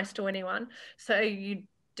not nice to anyone. So you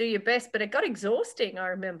do your best, but it got exhausting. I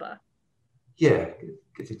remember. Yeah, it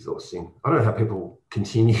gets exhausting. I don't know how people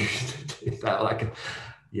continue to do that. Like,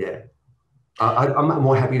 yeah, I'm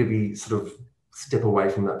more happy to be sort of step away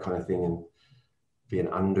from that kind of thing and be an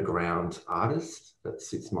underground artist. That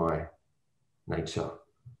suits my nature.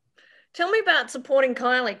 Tell me about supporting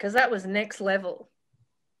Kylie because that was next level.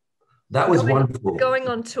 That was Going wonderful. going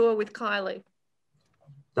on tour with Kylie.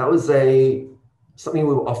 That was something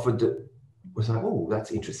we were offered that was like, oh,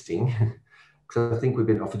 that's interesting. Because I think we've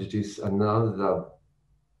been offered to do another,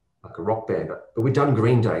 like a rock band, but we'd done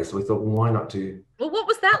Green Day, so we thought, well, why not do? Well, what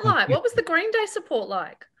was that like? What was the Green Day support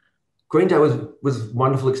like? Green Day was a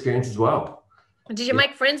wonderful experience as well. Did you Yeah,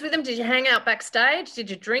 make friends with them? Did you hang out backstage? Did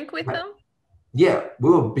you drink with them? yeah, we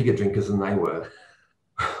were bigger drinkers than they were.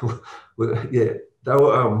 Yeah, they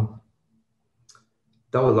were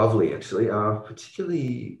lovely actually.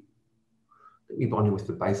 Particularly, we bonded with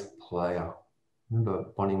the bass player. I remember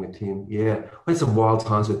bonding with him. Yeah, we had some wild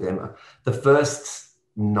times with them. The first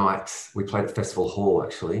night we played at Festival Hall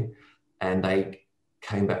actually, and they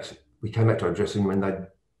came back. We came back to our dressing room and they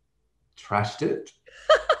trashed it.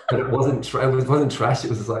 But it wasn't it wasn't trash. It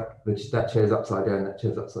was just like that chair's upside down, that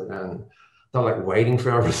chair's upside down. They were like waiting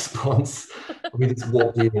for our response. We just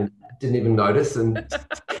walked in and didn't even notice and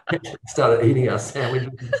started eating our sandwiches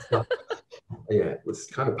and stuff. Yeah, it was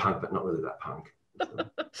kind of punk, but not really that punk.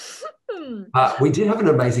 We did have an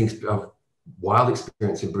amazing, wild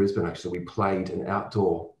experience in Brisbane. Actually, we played an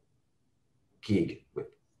outdoor gig with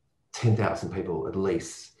 10,000 people at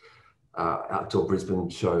least. Outdoor Brisbane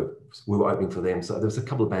show. We were opening for them. So there was a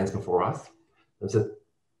couple of bands before us. There was a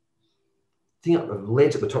thing up a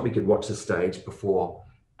ledge at the top. We could watch the stage before,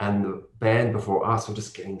 and the band before us were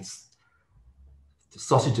just getting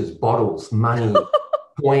sausages, bottles, money,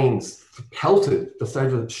 coins pelted the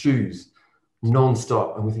stage with shoes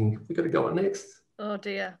non-stop. And we think, we got to go on next. Oh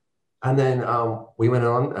dear. And then we went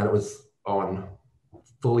on, and it was on,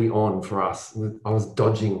 fully on for us. I was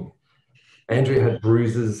dodging. Andrea had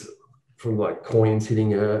bruises from like coins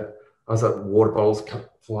hitting her. I was like water bottles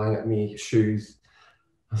flying at me, shoes.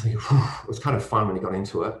 I was thinking, it was kind of fun when you got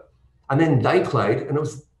into it. And then they played, and it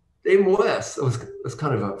was even worse. It was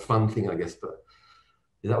kind of a fun thing, I guess, but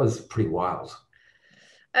yeah, that was pretty wild.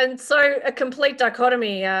 And so a complete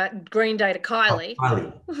dichotomy, Green Day to Kylie.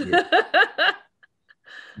 Highly, yeah.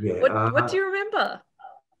 Yeah. What do you remember?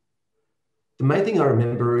 The main thing I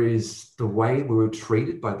remember is the way we were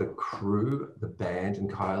treated by the crew, the band, and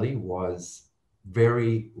Kylie was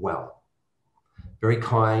very well, very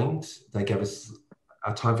kind. They gave us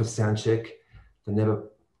our time for sound check. They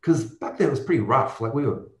never, because back then it was pretty rough. Like we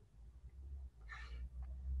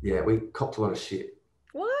copped a lot of shit.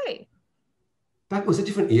 Why? Back, it was a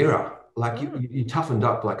different era. Like Oh, you toughened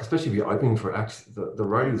up, like especially if you're opening for acts, the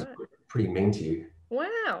roadies right. were pretty mean to you.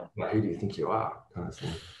 Wow. Like, who do you think you are? Kind of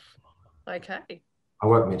thing. Okay. I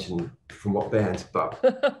won't mention from what band, but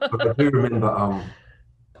I do remember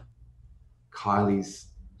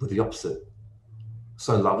Kylie's were the opposite.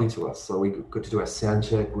 So lovely to us. So we got to do our sound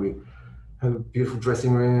check. We have beautiful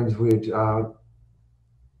dressing rooms. We'd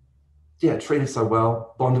treat us so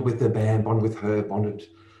well. Bonded with the band, bonded with her, bonded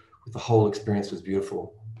with the whole experience was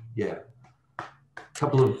beautiful. Yeah. A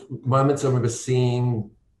couple of moments I remember seeing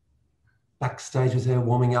backstage with her,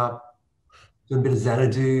 warming up, doing a bit of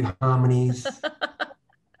Xanadu harmonies.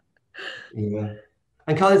 Yeah.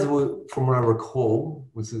 And Kylie's, from what I recall,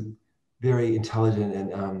 was a very intelligent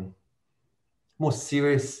and more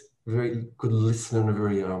serious, very good listener, and a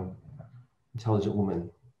very intelligent woman.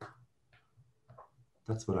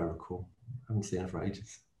 That's what I recall. I haven't seen her for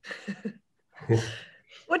ages.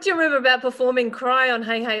 What do you remember about performing "Cry" on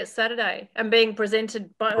Hey Hey It's Saturday and being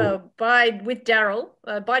presented by Daryl?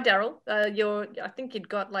 I think you'd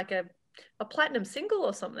got like a platinum single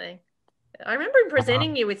or something. I remember him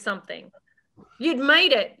presenting you with something. You'd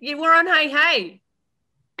made it. You were on Hey Hey.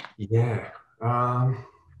 Yeah.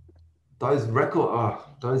 Those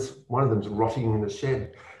one of them's rotting in the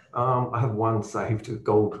shed. I have one saved, a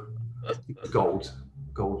gold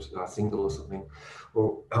single or something,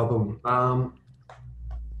 or album.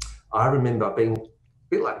 I remember being a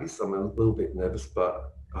bit like this. I'm a little bit nervous,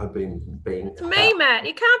 but I've been being It's me, Matt.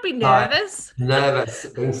 You can't be nervous.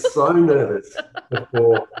 Being so nervous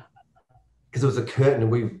before, because there was a curtain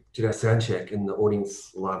and we did our sound check and the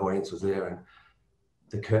live audience was there and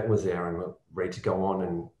the curtain was there and we're ready to go on,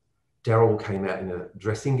 and Daryl came out in a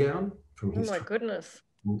dressing gown from his. Oh my goodness.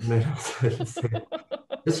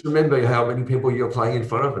 Just remember how many people you're playing in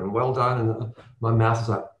front of, and well done. And my mouth was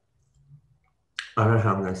like, I don't know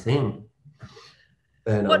how I'm going to sing.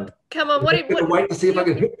 And come on, wait to see if I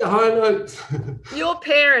can hit the high notes. Your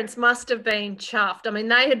parents must have been chuffed. I mean,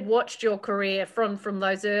 they had watched your career from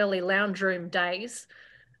those early lounge room days.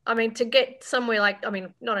 I mean, to get somewhere like, I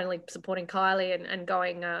mean, not only supporting Kylie and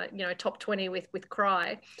going, top 20 with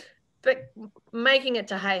Cry, but making it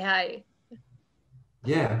to Hey Hey.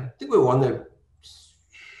 Yeah, I think we won there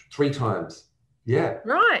 3 times. Yeah.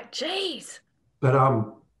 Right. Jeez. But I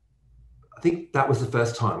think that was the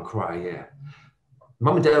first time, Cry. Yeah.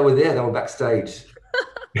 Mum and Dad were there. They were backstage.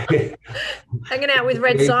 Hanging out with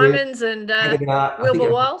Red Simons and Wilbur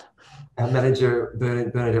Wild. Our manager,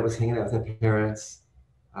 Bernadette, was hanging out with her parents.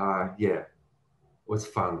 Yeah, it was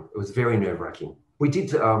fun. It was very nerve-wracking. We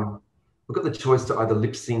did, we got the choice to either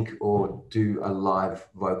lip sync or do a live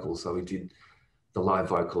vocal. So we did the live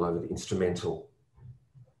vocal over the instrumental.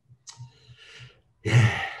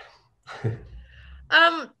 Yeah.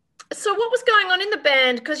 So what was going on in the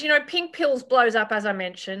band? Because, Pink Pills blows up, as I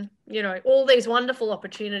mentioned, all these wonderful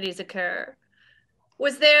opportunities occur.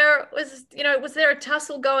 Was there a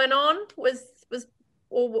tussle going on?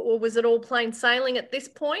 Or was it all plain sailing at this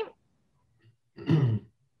point?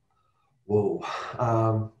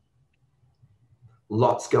 Whoa.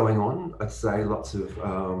 Lots going on. I'd say lots of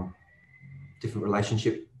different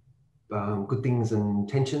relationship, good things and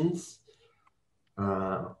tensions.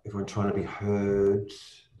 Everyone trying to be heard.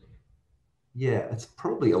 Yeah, it's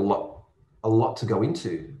probably a lot to go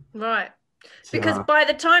into. Right. Because by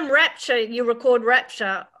the time you record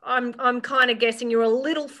Rapture, I'm kind of guessing you're a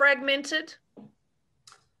little fragmented.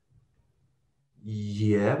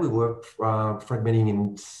 Yeah, we were fragmenting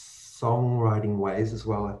in songwriting ways as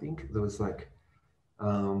well. I think there was like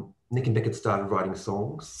Nick and Beckett started writing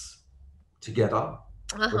songs together.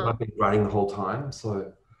 I've been writing the whole time.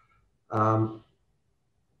 So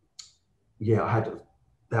yeah, I had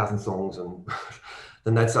 1,000 songs, and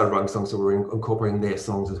then they started writing songs, so we were incorporating their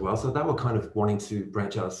songs as well. So they were kind of wanting to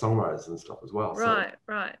branch out as songwriters and stuff as well. Right.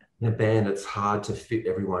 In a band, it's hard to fit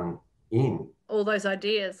everyone in. All those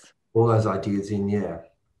ideas in, yeah.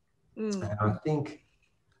 And I think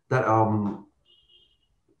that album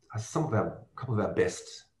has a couple of our best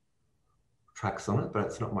tracks on it, but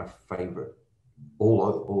it's not my favorite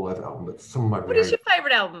all over album, but some of my. What is your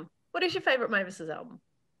favorite album? What is your favorite Mavis's album?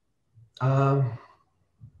 I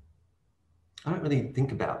don't really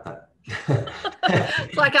think about that.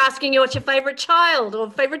 It's like asking you what's your favorite child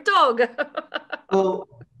or favorite dog. Well,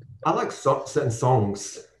 I like certain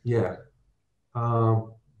songs. Yeah.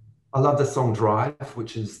 I love the song Drive,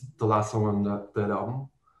 which is the last song on the third album.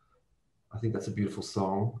 I think that's a beautiful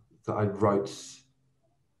song that I wrote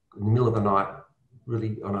in the middle of the night,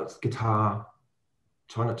 really on a guitar,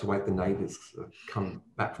 trying not to wake the neighbors, come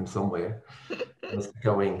back from somewhere. I was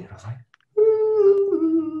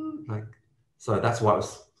like, so that's why I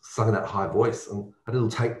was singing that high voice. And I did a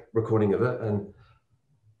little tape recording of it, and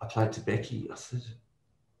I played it to Becky. I said,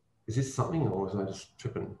 is this something, or was I just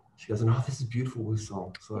tripping? She goes, no, this is beautiful, this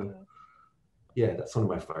song. So yeah, that's one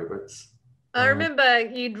of my favorites. I remember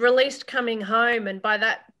you'd released Coming Home, and by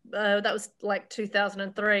that was like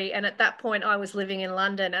 2003, and at that point I was living in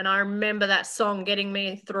London, and I remember that song getting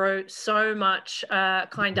me through so much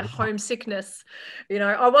kind of homesickness.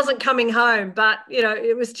 I wasn't coming home, but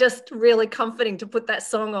it was just really comforting to put that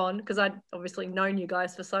song on, because I'd obviously known you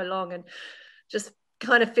guys for so long, and just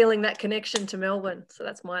kind of feeling that connection to Melbourne. So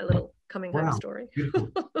that's my little coming home story.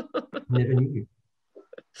 Beautiful. Never knew.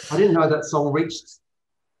 I didn't know that song reached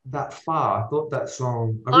that far. I thought that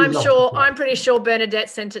song. I'm pretty sure Bernadette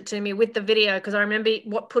sent it to me with the video, because I remember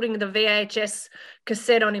putting the VHS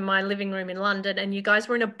cassette on in my living room in London, and you guys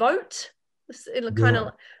were in a boat.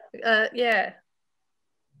 Yeah,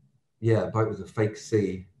 a boat with a fake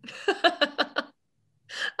sea.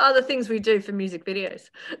 Other things we do for music videos.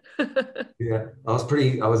 Yeah, I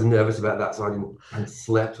was nervous about that, so I hadn't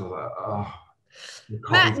slept. I was like, oh. The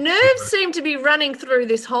Matt, cotton's nerves seem to be running through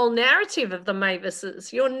this whole narrative of the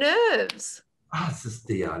Mavises. Your nerves. it's just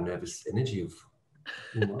the nervous energy of,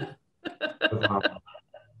 you know, of,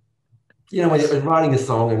 when you're writing a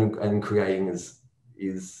song and creating is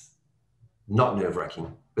not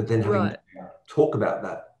nerve-wracking, but then having Right. to talk about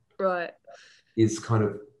that Right. is kind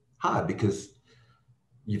of hard because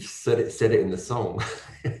you've said it in the song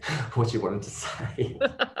what you wanted to say.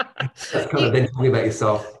 That's kind of then talking about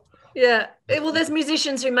yourself. Yeah. Well, there's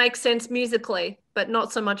musicians who make sense musically, but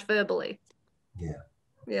not so much verbally. Yeah.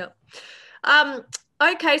 Yeah.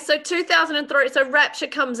 Okay, so 2003. So Rapture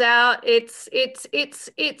comes out. It's is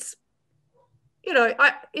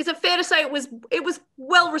it fair to say it was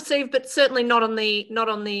well received, but certainly not the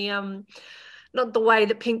way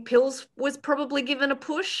that Pink Pills was probably given a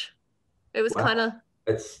push. It was Wow. kind of.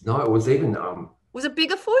 It was even Was it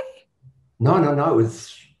bigger for you? no, it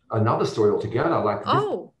was another story altogether. Like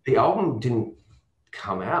the album didn't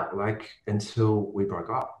come out like until we broke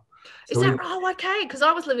up. Is that right? Okay, because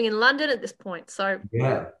I was living in London at this point, so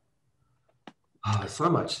yeah. So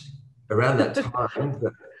much around that time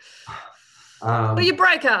that well, you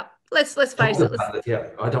broke up. Let's face it. Yeah,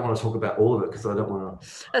 I don't want to talk about all of it because I don't want to.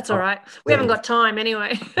 That's all right. We haven't got time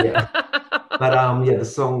anyway. Yeah, but the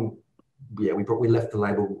song. Yeah, we left the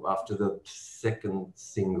label after the second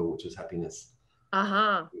single, which was Happiness.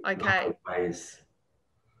 Okay.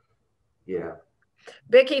 Yeah.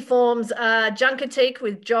 Becky forms Junketique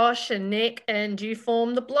with Josh and Nick, and you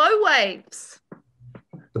form the Blowwaves.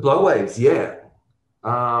 The Blowwaves, yeah.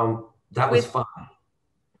 That was fun.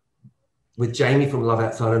 With Jamie from Love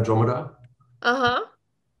Outside Andromeda. Oh,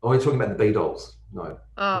 we're talking about the B-Dolls. No.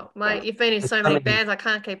 Oh, mate, you've been in so many bands, I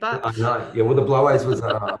can't keep up. I know. Yeah, well, the Blowwaves was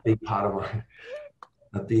a big part of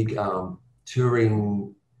a big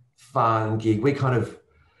touring fun gig. We kind of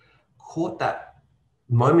caught that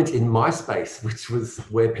moment in MySpace, which was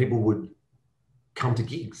where people would come to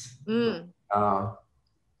gigs. A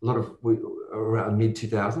lot of around mid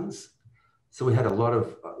 2000s. So we had a lot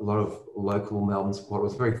of local Melbourne support. It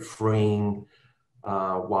was very freeing,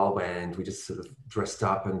 wild band. We just sort of dressed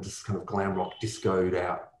up and just kind of glam rock discoed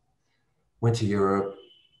out. Went to Europe,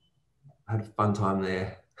 had a fun time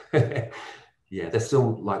there. Yeah, they're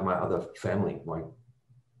still like my other family. My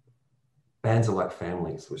bands are like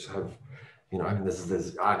families, which have,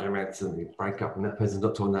 there's arguments and you break up and that person's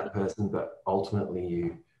not talking to that person, but ultimately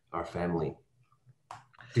you are a family.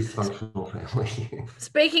 Dysfunctional family.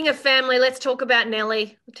 Speaking of family, let's talk about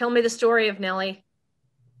Nelly. Tell me the story of Nelly.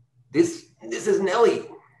 This is Nelly.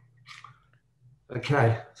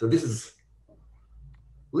 Okay, so this is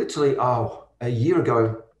literally a year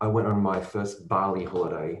ago. I went on my first Bali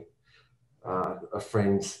holiday. A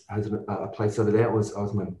friend has a place over there. It was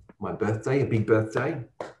my birthday, a big birthday.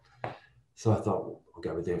 So I thought I'll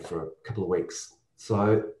go over there for a couple of weeks.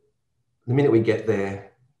 So the minute we get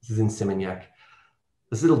there, this is in Seminyak,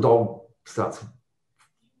 this little dog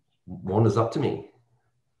wanders up to me.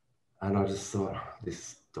 And I just thought,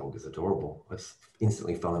 this dog is adorable. I just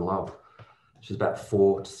instantly fell in love. She was about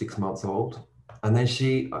 4 to 6 months old. And then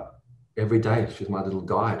she, every day, she was my little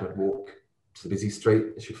guide. I'd walk to the busy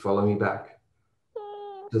street and she'd follow me back.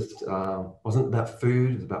 Just wasn't about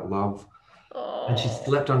food, it was about love. And she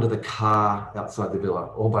slept under the car outside the villa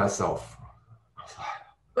all by herself.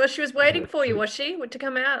 Well, she was waiting for you, was she? To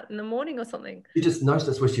come out in the morning or something? You just noticed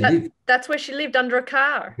that's where she lived. That's where she lived, under a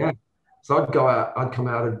car. Yeah. So I'd go out, I'd come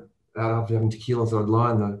out after having tequila, so I'd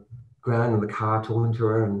lie on the ground in the car talking to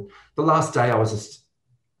her. And the last day I was just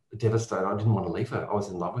devastated. I didn't want to leave her. I was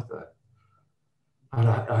in love with her. And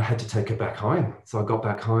I had to take her back home. So I got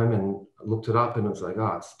back home and looked it up and it was like,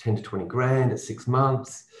 it's 10 to 20 grand, it's 6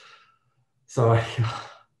 months. So I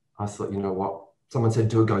thought, you know what? Someone said,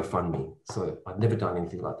 do a GoFundMe. So I'd never done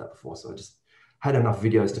anything like that before. So I just had enough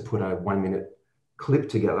videos to put a 1-minute clip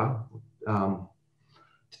together to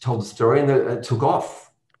tell the story, and it took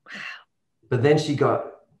off. Wow. But then she got,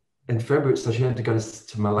 in February, so she had to go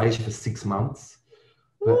to Malaysia for 6 months.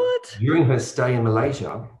 But what? During her stay in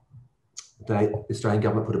Malaysia, the Australian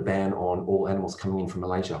government put a ban on all animals coming in from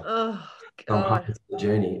Malaysia. Oh, God. So I'm halfway through the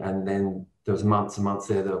journey, and then there was months and months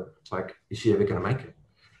there that were like, is she ever going to make it?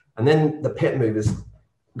 And then the pet movers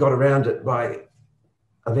got around it by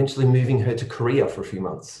eventually moving her to Korea for a few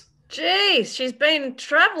months. Jeez, she's been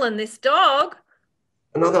traveling, this dog.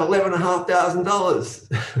 Another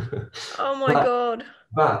 $11,500. Oh my God.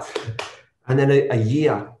 And then a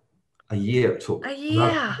year it took. A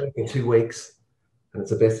year. 2 weeks, and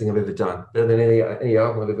it's the best thing I've ever done. Better than any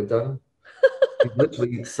album I've ever done. It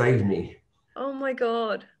literally saved me. Oh my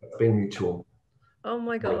God. It's been mutual. Oh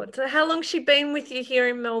my God. So how long's she been with you here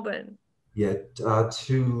in Melbourne? Yeah,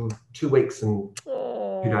 2 weeks and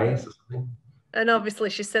 2 days Oh, or something. and obviously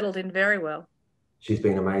she settled in very well. She's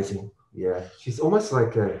been amazing. Yeah, she's almost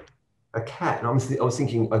like a cat. And I was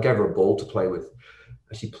thinking, I gave her a ball to play with,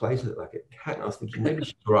 and she plays with it like a cat. And I was thinking maybe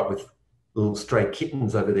she grew up with little stray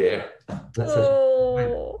kittens over there. And that's how she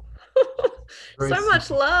played. Oh, Very so much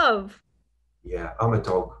sweet. love. Yeah, I'm a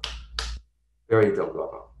dog, very dog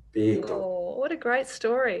lover, big dog. Oh, what a great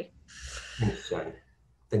story. Thanks, Jane.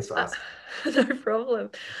 Thanks for Uh, asking. no problem.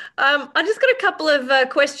 I just got a couple of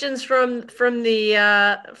questions from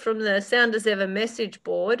the Sounders Ever message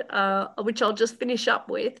board, which I'll just finish up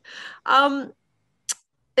with. Um,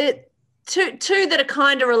 it two that are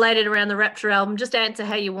kind of related around the Rapture album. Just answer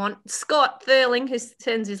how you want. Scott Thurling, who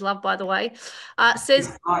sends his love, by the way,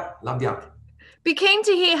 says, Hi, love you. be keen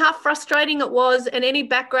to hear how frustrating it was and any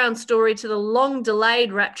background story to the long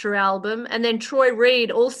delayed Rapture album. And then Troy Reed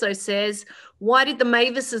also says, why did the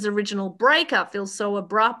Mavis' original breakup feel so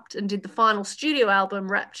abrupt, and did the final studio album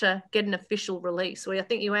Rapture get an official release? Well, I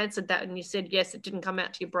think you answered that and you said yes, it didn't come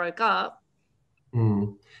out till you broke up.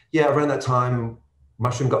 Yeah, around that time,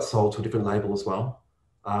 Mushroom got sold to a different label as well.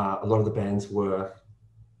 A lot of the bands were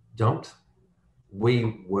dumped.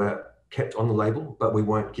 We were kept on the label, but we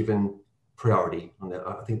weren't given priority on that.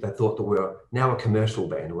 I think they thought that we're now a commercial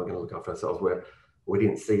band and we're going to look after ourselves, where we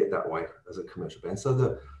didn't see it that way as a commercial band.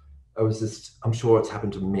 So it was just, I'm sure it's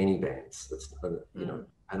happened to many bands. That's, you know,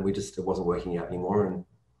 and it wasn't working out anymore. And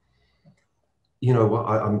you know what,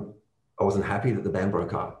 I wasn't happy that the band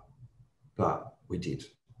broke up, but we did.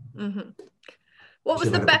 Mm-hmm. What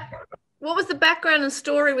was the background and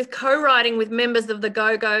story with co-writing with members of the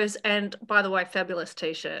Go-Go's? And by the way, fabulous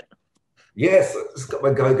t-shirt. Yes, it's got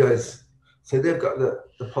my Go-Go's. So they've got the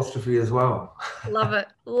apostrophe as well. Love it.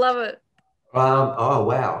 Love it. Oh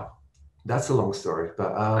wow, that's a long story.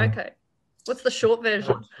 But okay, what's the short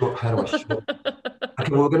version? How do I short?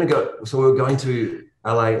 Okay, we're going to go. So we're going to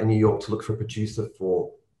LA and New York to look for a producer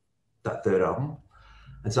for that third album.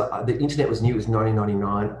 And so the internet was new. It was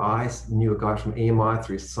 1999. I knew a guy from EMI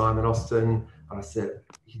through Simon Austin. And I said,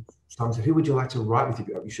 Simon said, who would you like to write with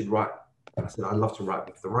you? You should write. And I said, I'd love to write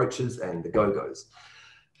with the Roaches and the Go-Go's.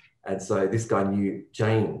 And so this guy knew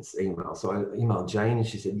Jane's email. So I emailed Jane and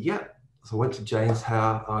she said, yeah. So I went to Jane's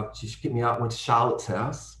house. She picked me up, went to Charlotte's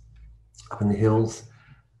house up in the hills.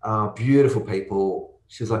 Beautiful people.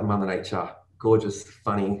 She was like Mother Nature, gorgeous,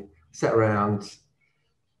 funny. Sat around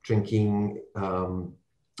drinking,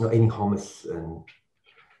 eating hummus, and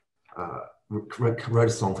wrote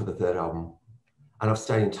a song for the third album. And I've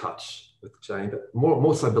stayed in touch with Jane, but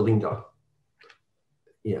more so Belinda.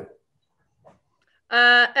 Yeah.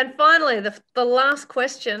 And finally, the last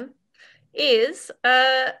question is,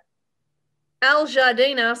 Al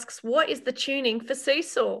Jardine asks, what is the tuning for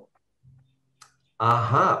Seesaw?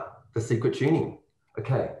 The secret tuning.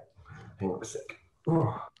 Okay, hang on a sec.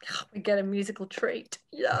 Oh. We get a musical treat.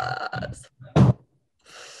 Yes.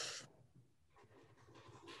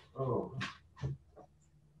 Oh.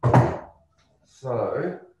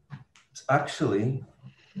 So it's actually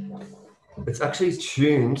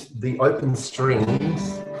tuned the open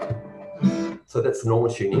strings. So that's normal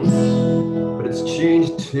tuning, but it's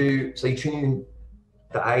tuned to, so you tune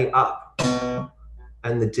the A up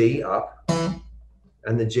and the D up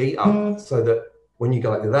and the G up, so that when you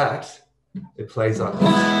go like that, it plays up,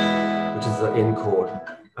 which is the N chord.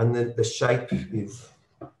 And then the shape is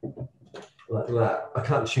like that. I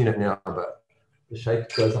can't tune it now, but the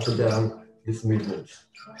shape goes up and down this movement.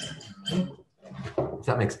 If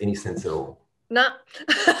that makes any sense at all. No.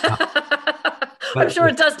 I'm sure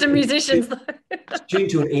it does to musicians, though. It's tuned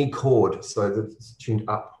to an E chord, so that it's tuned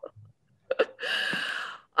up.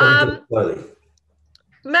 Slowly.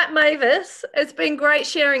 Matt Mavis, it's been great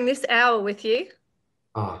sharing this hour with you.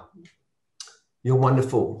 You're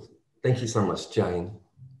wonderful. Thank you so much, Jane.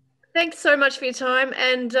 Thanks so much for your time,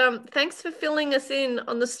 and thanks for filling us in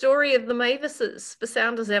on the story of the Mavises for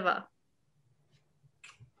Sound as Ever.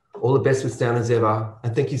 All the best with Sound as Ever,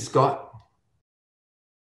 and thank you, Scott.